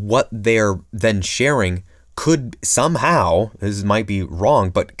what they're then sharing could somehow, this might be wrong,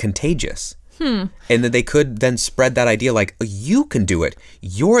 but contagious. And that they could then spread that idea like, you can do it.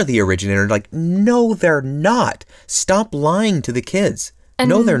 You're the originator. Like, no, they're not. Stop lying to the kids. And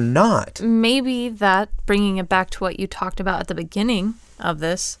no, they're not. Maybe that, bringing it back to what you talked about at the beginning of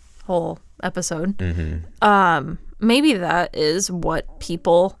this whole episode, maybe that is what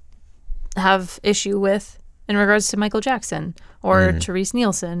people have issue with in regards to Michael Jackson or Therese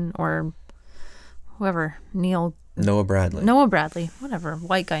Nielsen or whoever, Noah Bradley, whatever,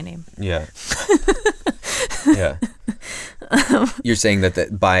 white guy name. Yeah. Yeah. You're saying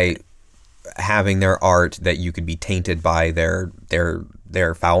that by having their art, that you could be tainted by their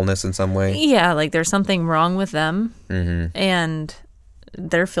foulness in some way? Yeah, like there's something wrong with them, and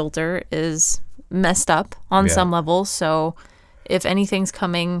their filter is messed up on some level. So if anything's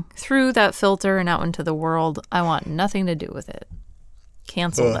coming through that filter and out into the world, I want nothing to do with it.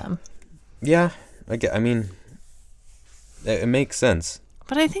 Cancel them. Yeah, I mean, it makes sense.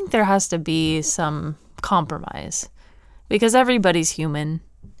 But I think there has to be some compromise, because everybody's human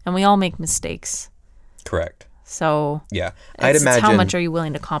and we all make mistakes. Correct. So yeah, I'd imagine, how much are you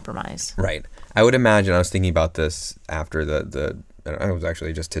willing to compromise? Right. I would imagine, I was thinking about this after it was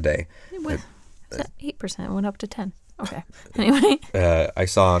actually just today. It went 8%, went up to 10. Okay. Anyway. I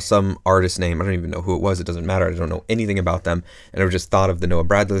saw some artist name. I don't even know who it was. It doesn't matter. I don't know anything about them. And I just thought of the Noah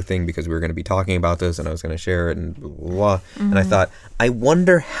Bradley thing because we were going to be talking about this and I was going to share it and blah, blah, blah. And I thought, I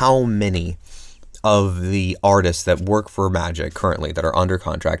wonder how many of the artists that work for Magic currently that are under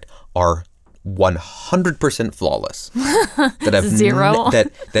contract are 100% flawless. That have zero.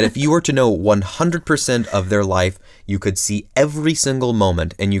 That if you were to know 100% of their life, you could see every single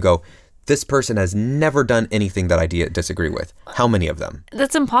moment and you go, this person has never done anything that I disagree with. How many of them?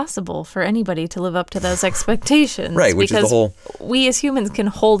 That's impossible for anybody to live up to those expectations. Right, which is the whole... we as humans can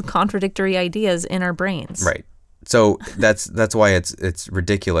hold contradictory ideas in our brains. Right. So that's why it's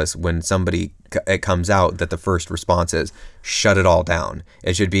ridiculous when it comes out that the first response is, shut it all down.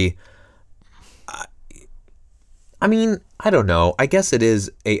 It should be... I mean, I don't know. I guess it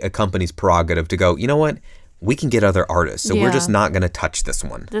is a company's prerogative to go, you know what? We can get other artists, so we're just not going to touch this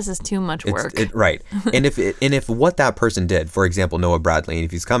one. This is too much work. Right. And if what that person did, for example, Noah Bradley,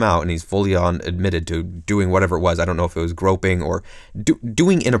 if he's come out and he's fully admitted to doing whatever it was, I don't know if it was groping or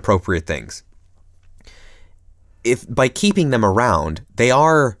doing inappropriate things. If by keeping them around, they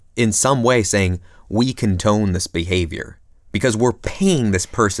are in some way saying, we condone this behavior. Because we're paying this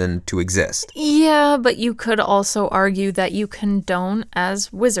person to exist. Yeah, but you could also argue that you condone,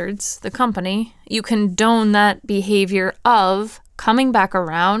 as Wizards, the company, you condone that behavior of coming back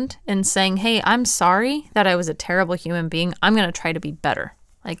around and saying, hey, I'm sorry that I was a terrible human being. I'm going to try to be better.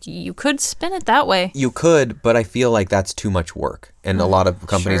 Like, you could spin it that way. You could, but I feel like that's too much work. And a lot of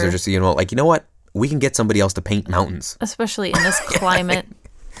companies are just, you know what? We can get somebody else to paint mountains. Especially in this climate.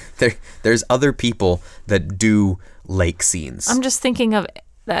 There's other people that do lake scenes. I'm just thinking of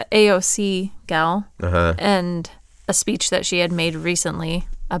that AOC gal and a speech that she had made recently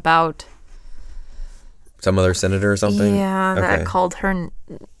about some other senator or something. Yeah, that called her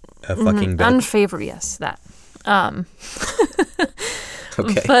a fucking bitch. Unfavorable. Yes, that.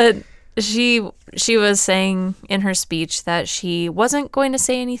 Okay. But she was saying in her speech that she wasn't going to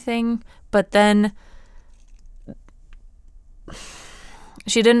say anything, but then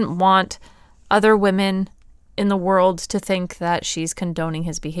she didn't want other women in the world to think that she's condoning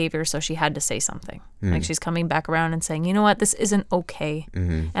his behavior, so she had to say something. Like, she's coming back around and saying, you know what, this isn't okay,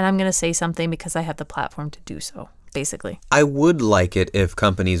 and I'm going to say something because I have the platform to do so, basically. I would like it if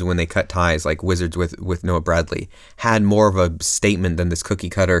companies, when they cut ties, like Wizards with Noah Bradley, had more of a statement than this cookie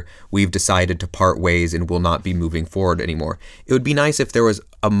cutter, we've decided to part ways and will not be moving forward anymore. It would be nice if there was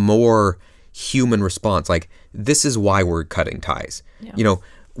a more human response, like, this is why we're cutting ties. Yeah. You know,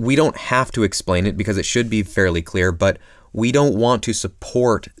 we don't have to explain it because it should be fairly clear, but we don't want to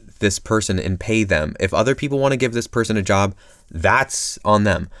support this person and pay them. If other people want to give this person a job, that's on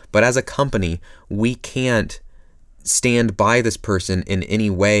them. But as a company, we can't stand by this person in any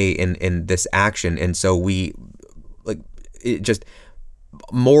way in this action. And so we, like, it just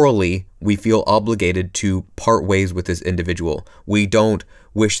morally, we feel obligated to part ways with this individual. We don't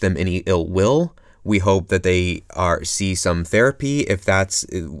wish them any ill will. We hope that they see some therapy if that's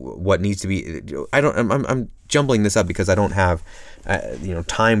what needs to be. I'm jumbling this up because I don't have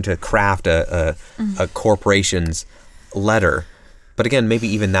time to craft a corporation's letter. But again, maybe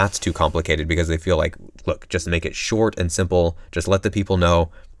even that's too complicated because they feel like, look, just make it short and simple. Just let the people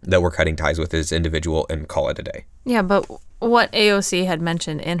know that we're cutting ties with this individual and call it a day. Yeah, but what AOC had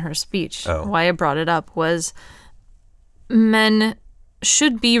mentioned in her speech, why I brought it up, was men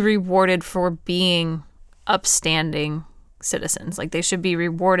should be rewarded for being upstanding citizens. Like, they should be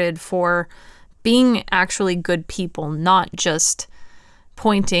rewarded for being actually good people, not just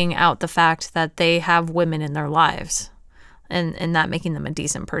pointing out the fact that they have women in their lives and not making them a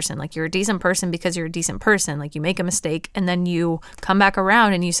decent person. Like, you're a decent person because you're a decent person. Like, you make a mistake and then you come back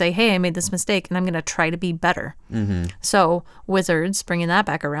around and you say, hey, I made this mistake and I'm going to try to be better. Mm-hmm. So Wizards, bringing that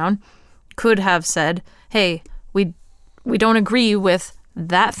back around, could have said, hey, we don't agree with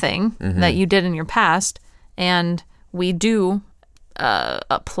that thing that you did in your past, and we do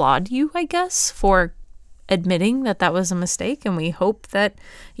applaud you, I guess, for admitting that that was a mistake, and we hope that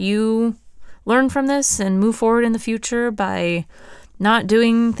you learn from this and move forward in the future by not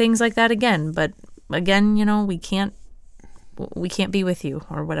doing things like that again. But again, we can't be with you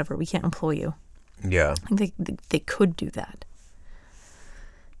or whatever. We can't employ you. Yeah. I think they could do that.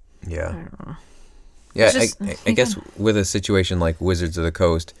 Yeah. I don't know. Yeah, I guess with a situation like Wizards of the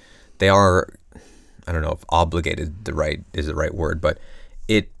Coast, they are, I don't know if obligated is the right word, but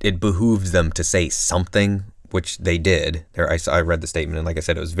it behooves them to say something, which they did. I read the statement, and like I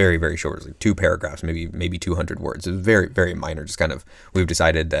said, it was very, very short. It was like 2 paragraphs, maybe 200 words. It was very, very minor. Just kind of, we've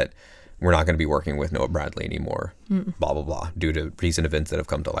decided that we're not going to be working with Noah Bradley anymore, blah, blah, blah, due to recent events that have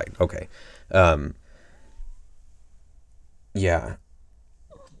come to light. Okay. Yeah.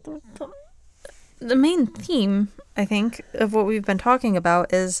 The main theme, I think, of what we've been talking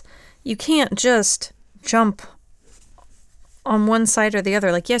about is you can't just jump on one side or the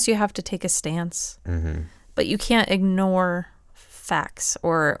other. Like, yes, you have to take a stance, but you can't ignore facts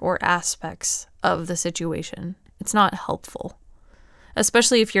or aspects of the situation. It's not helpful,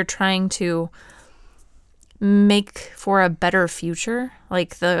 especially if you're trying to make for a better future.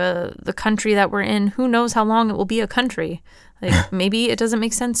 Like the country that we're in, who knows how long it will be a country. Like, maybe it doesn't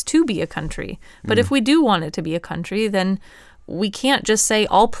make sense to be a country. But if we do want it to be a country, then we can't just say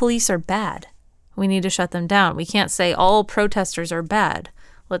all police are bad. We need to shut them down. We can't say all protesters are bad.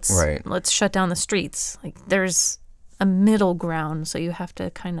 Let's shut down the streets. Like, there's a middle ground, so you have to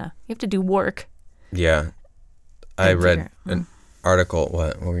do work. Yeah. I read an article.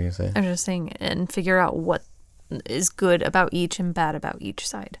 What were you going to say? I was just saying, and figure out what is good about each and bad about each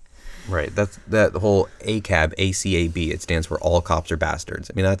side. Right. That's that whole ACAB, ACAB. It stands for all cops are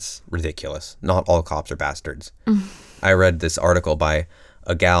bastards. I mean, that's ridiculous. Not all cops are bastards. I read this article by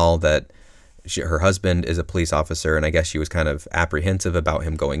a gal that her husband is a police officer, and I guess she was kind of apprehensive about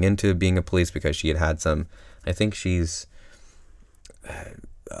him going into being a police because she had some, I think she's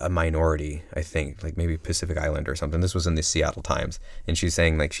a minority, I think, like maybe Pacific Islander or something. This was in the Seattle Times, and she's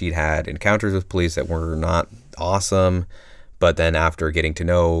saying like she'd had encounters with police that were not awesome. But then after getting to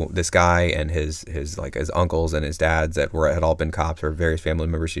know this guy and his uncles and his dads that had all been cops or various family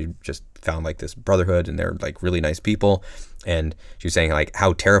members, she just found like this brotherhood, and they're like really nice people. And she was saying like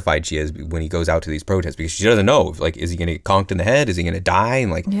how terrified she is when he goes out to these protests because she doesn't know, like, is he going to get conked in the head? Is he going to die?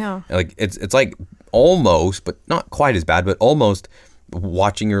 And like, like it's like almost, but not quite as bad, but almost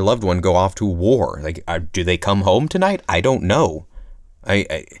watching your loved one go off to war. Like, do they come home tonight? I don't know.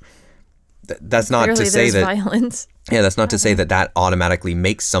 That's not to say that violence. Yeah, that's not to say that automatically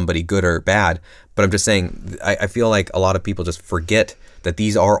makes somebody good or bad. But I'm just saying, I feel like a lot of people just forget that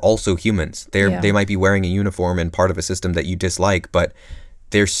these are also humans. They might be wearing a uniform and part of a system that you dislike, but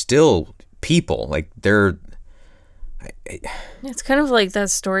they're still people. Like, they're... It's kind of like that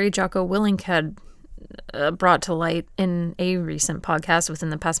story Jocko Willink had brought to light in a recent podcast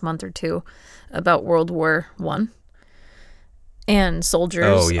within the past month or two about World War I. And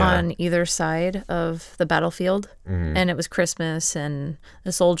soldiers on either side of the battlefield. And it was Christmas, and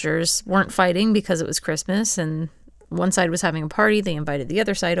the soldiers weren't fighting because it was Christmas, and one side was having a party. They invited the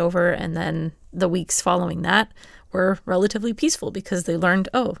other side over, and then the weeks following that were relatively peaceful because they learned,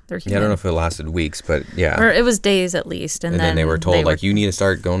 they're human. Yeah, I don't know if it lasted weeks, but yeah. Or it was days at least. And then they were told, you need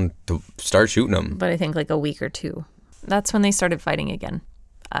to start shooting them. But I think like a week or two. That's when they started fighting again.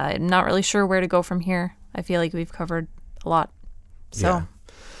 I'm not really sure where to go from here. I feel like we've covered a lot. So Yeah.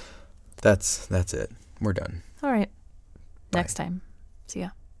 That's it. We're done. all right. Bye. Next time. See ya.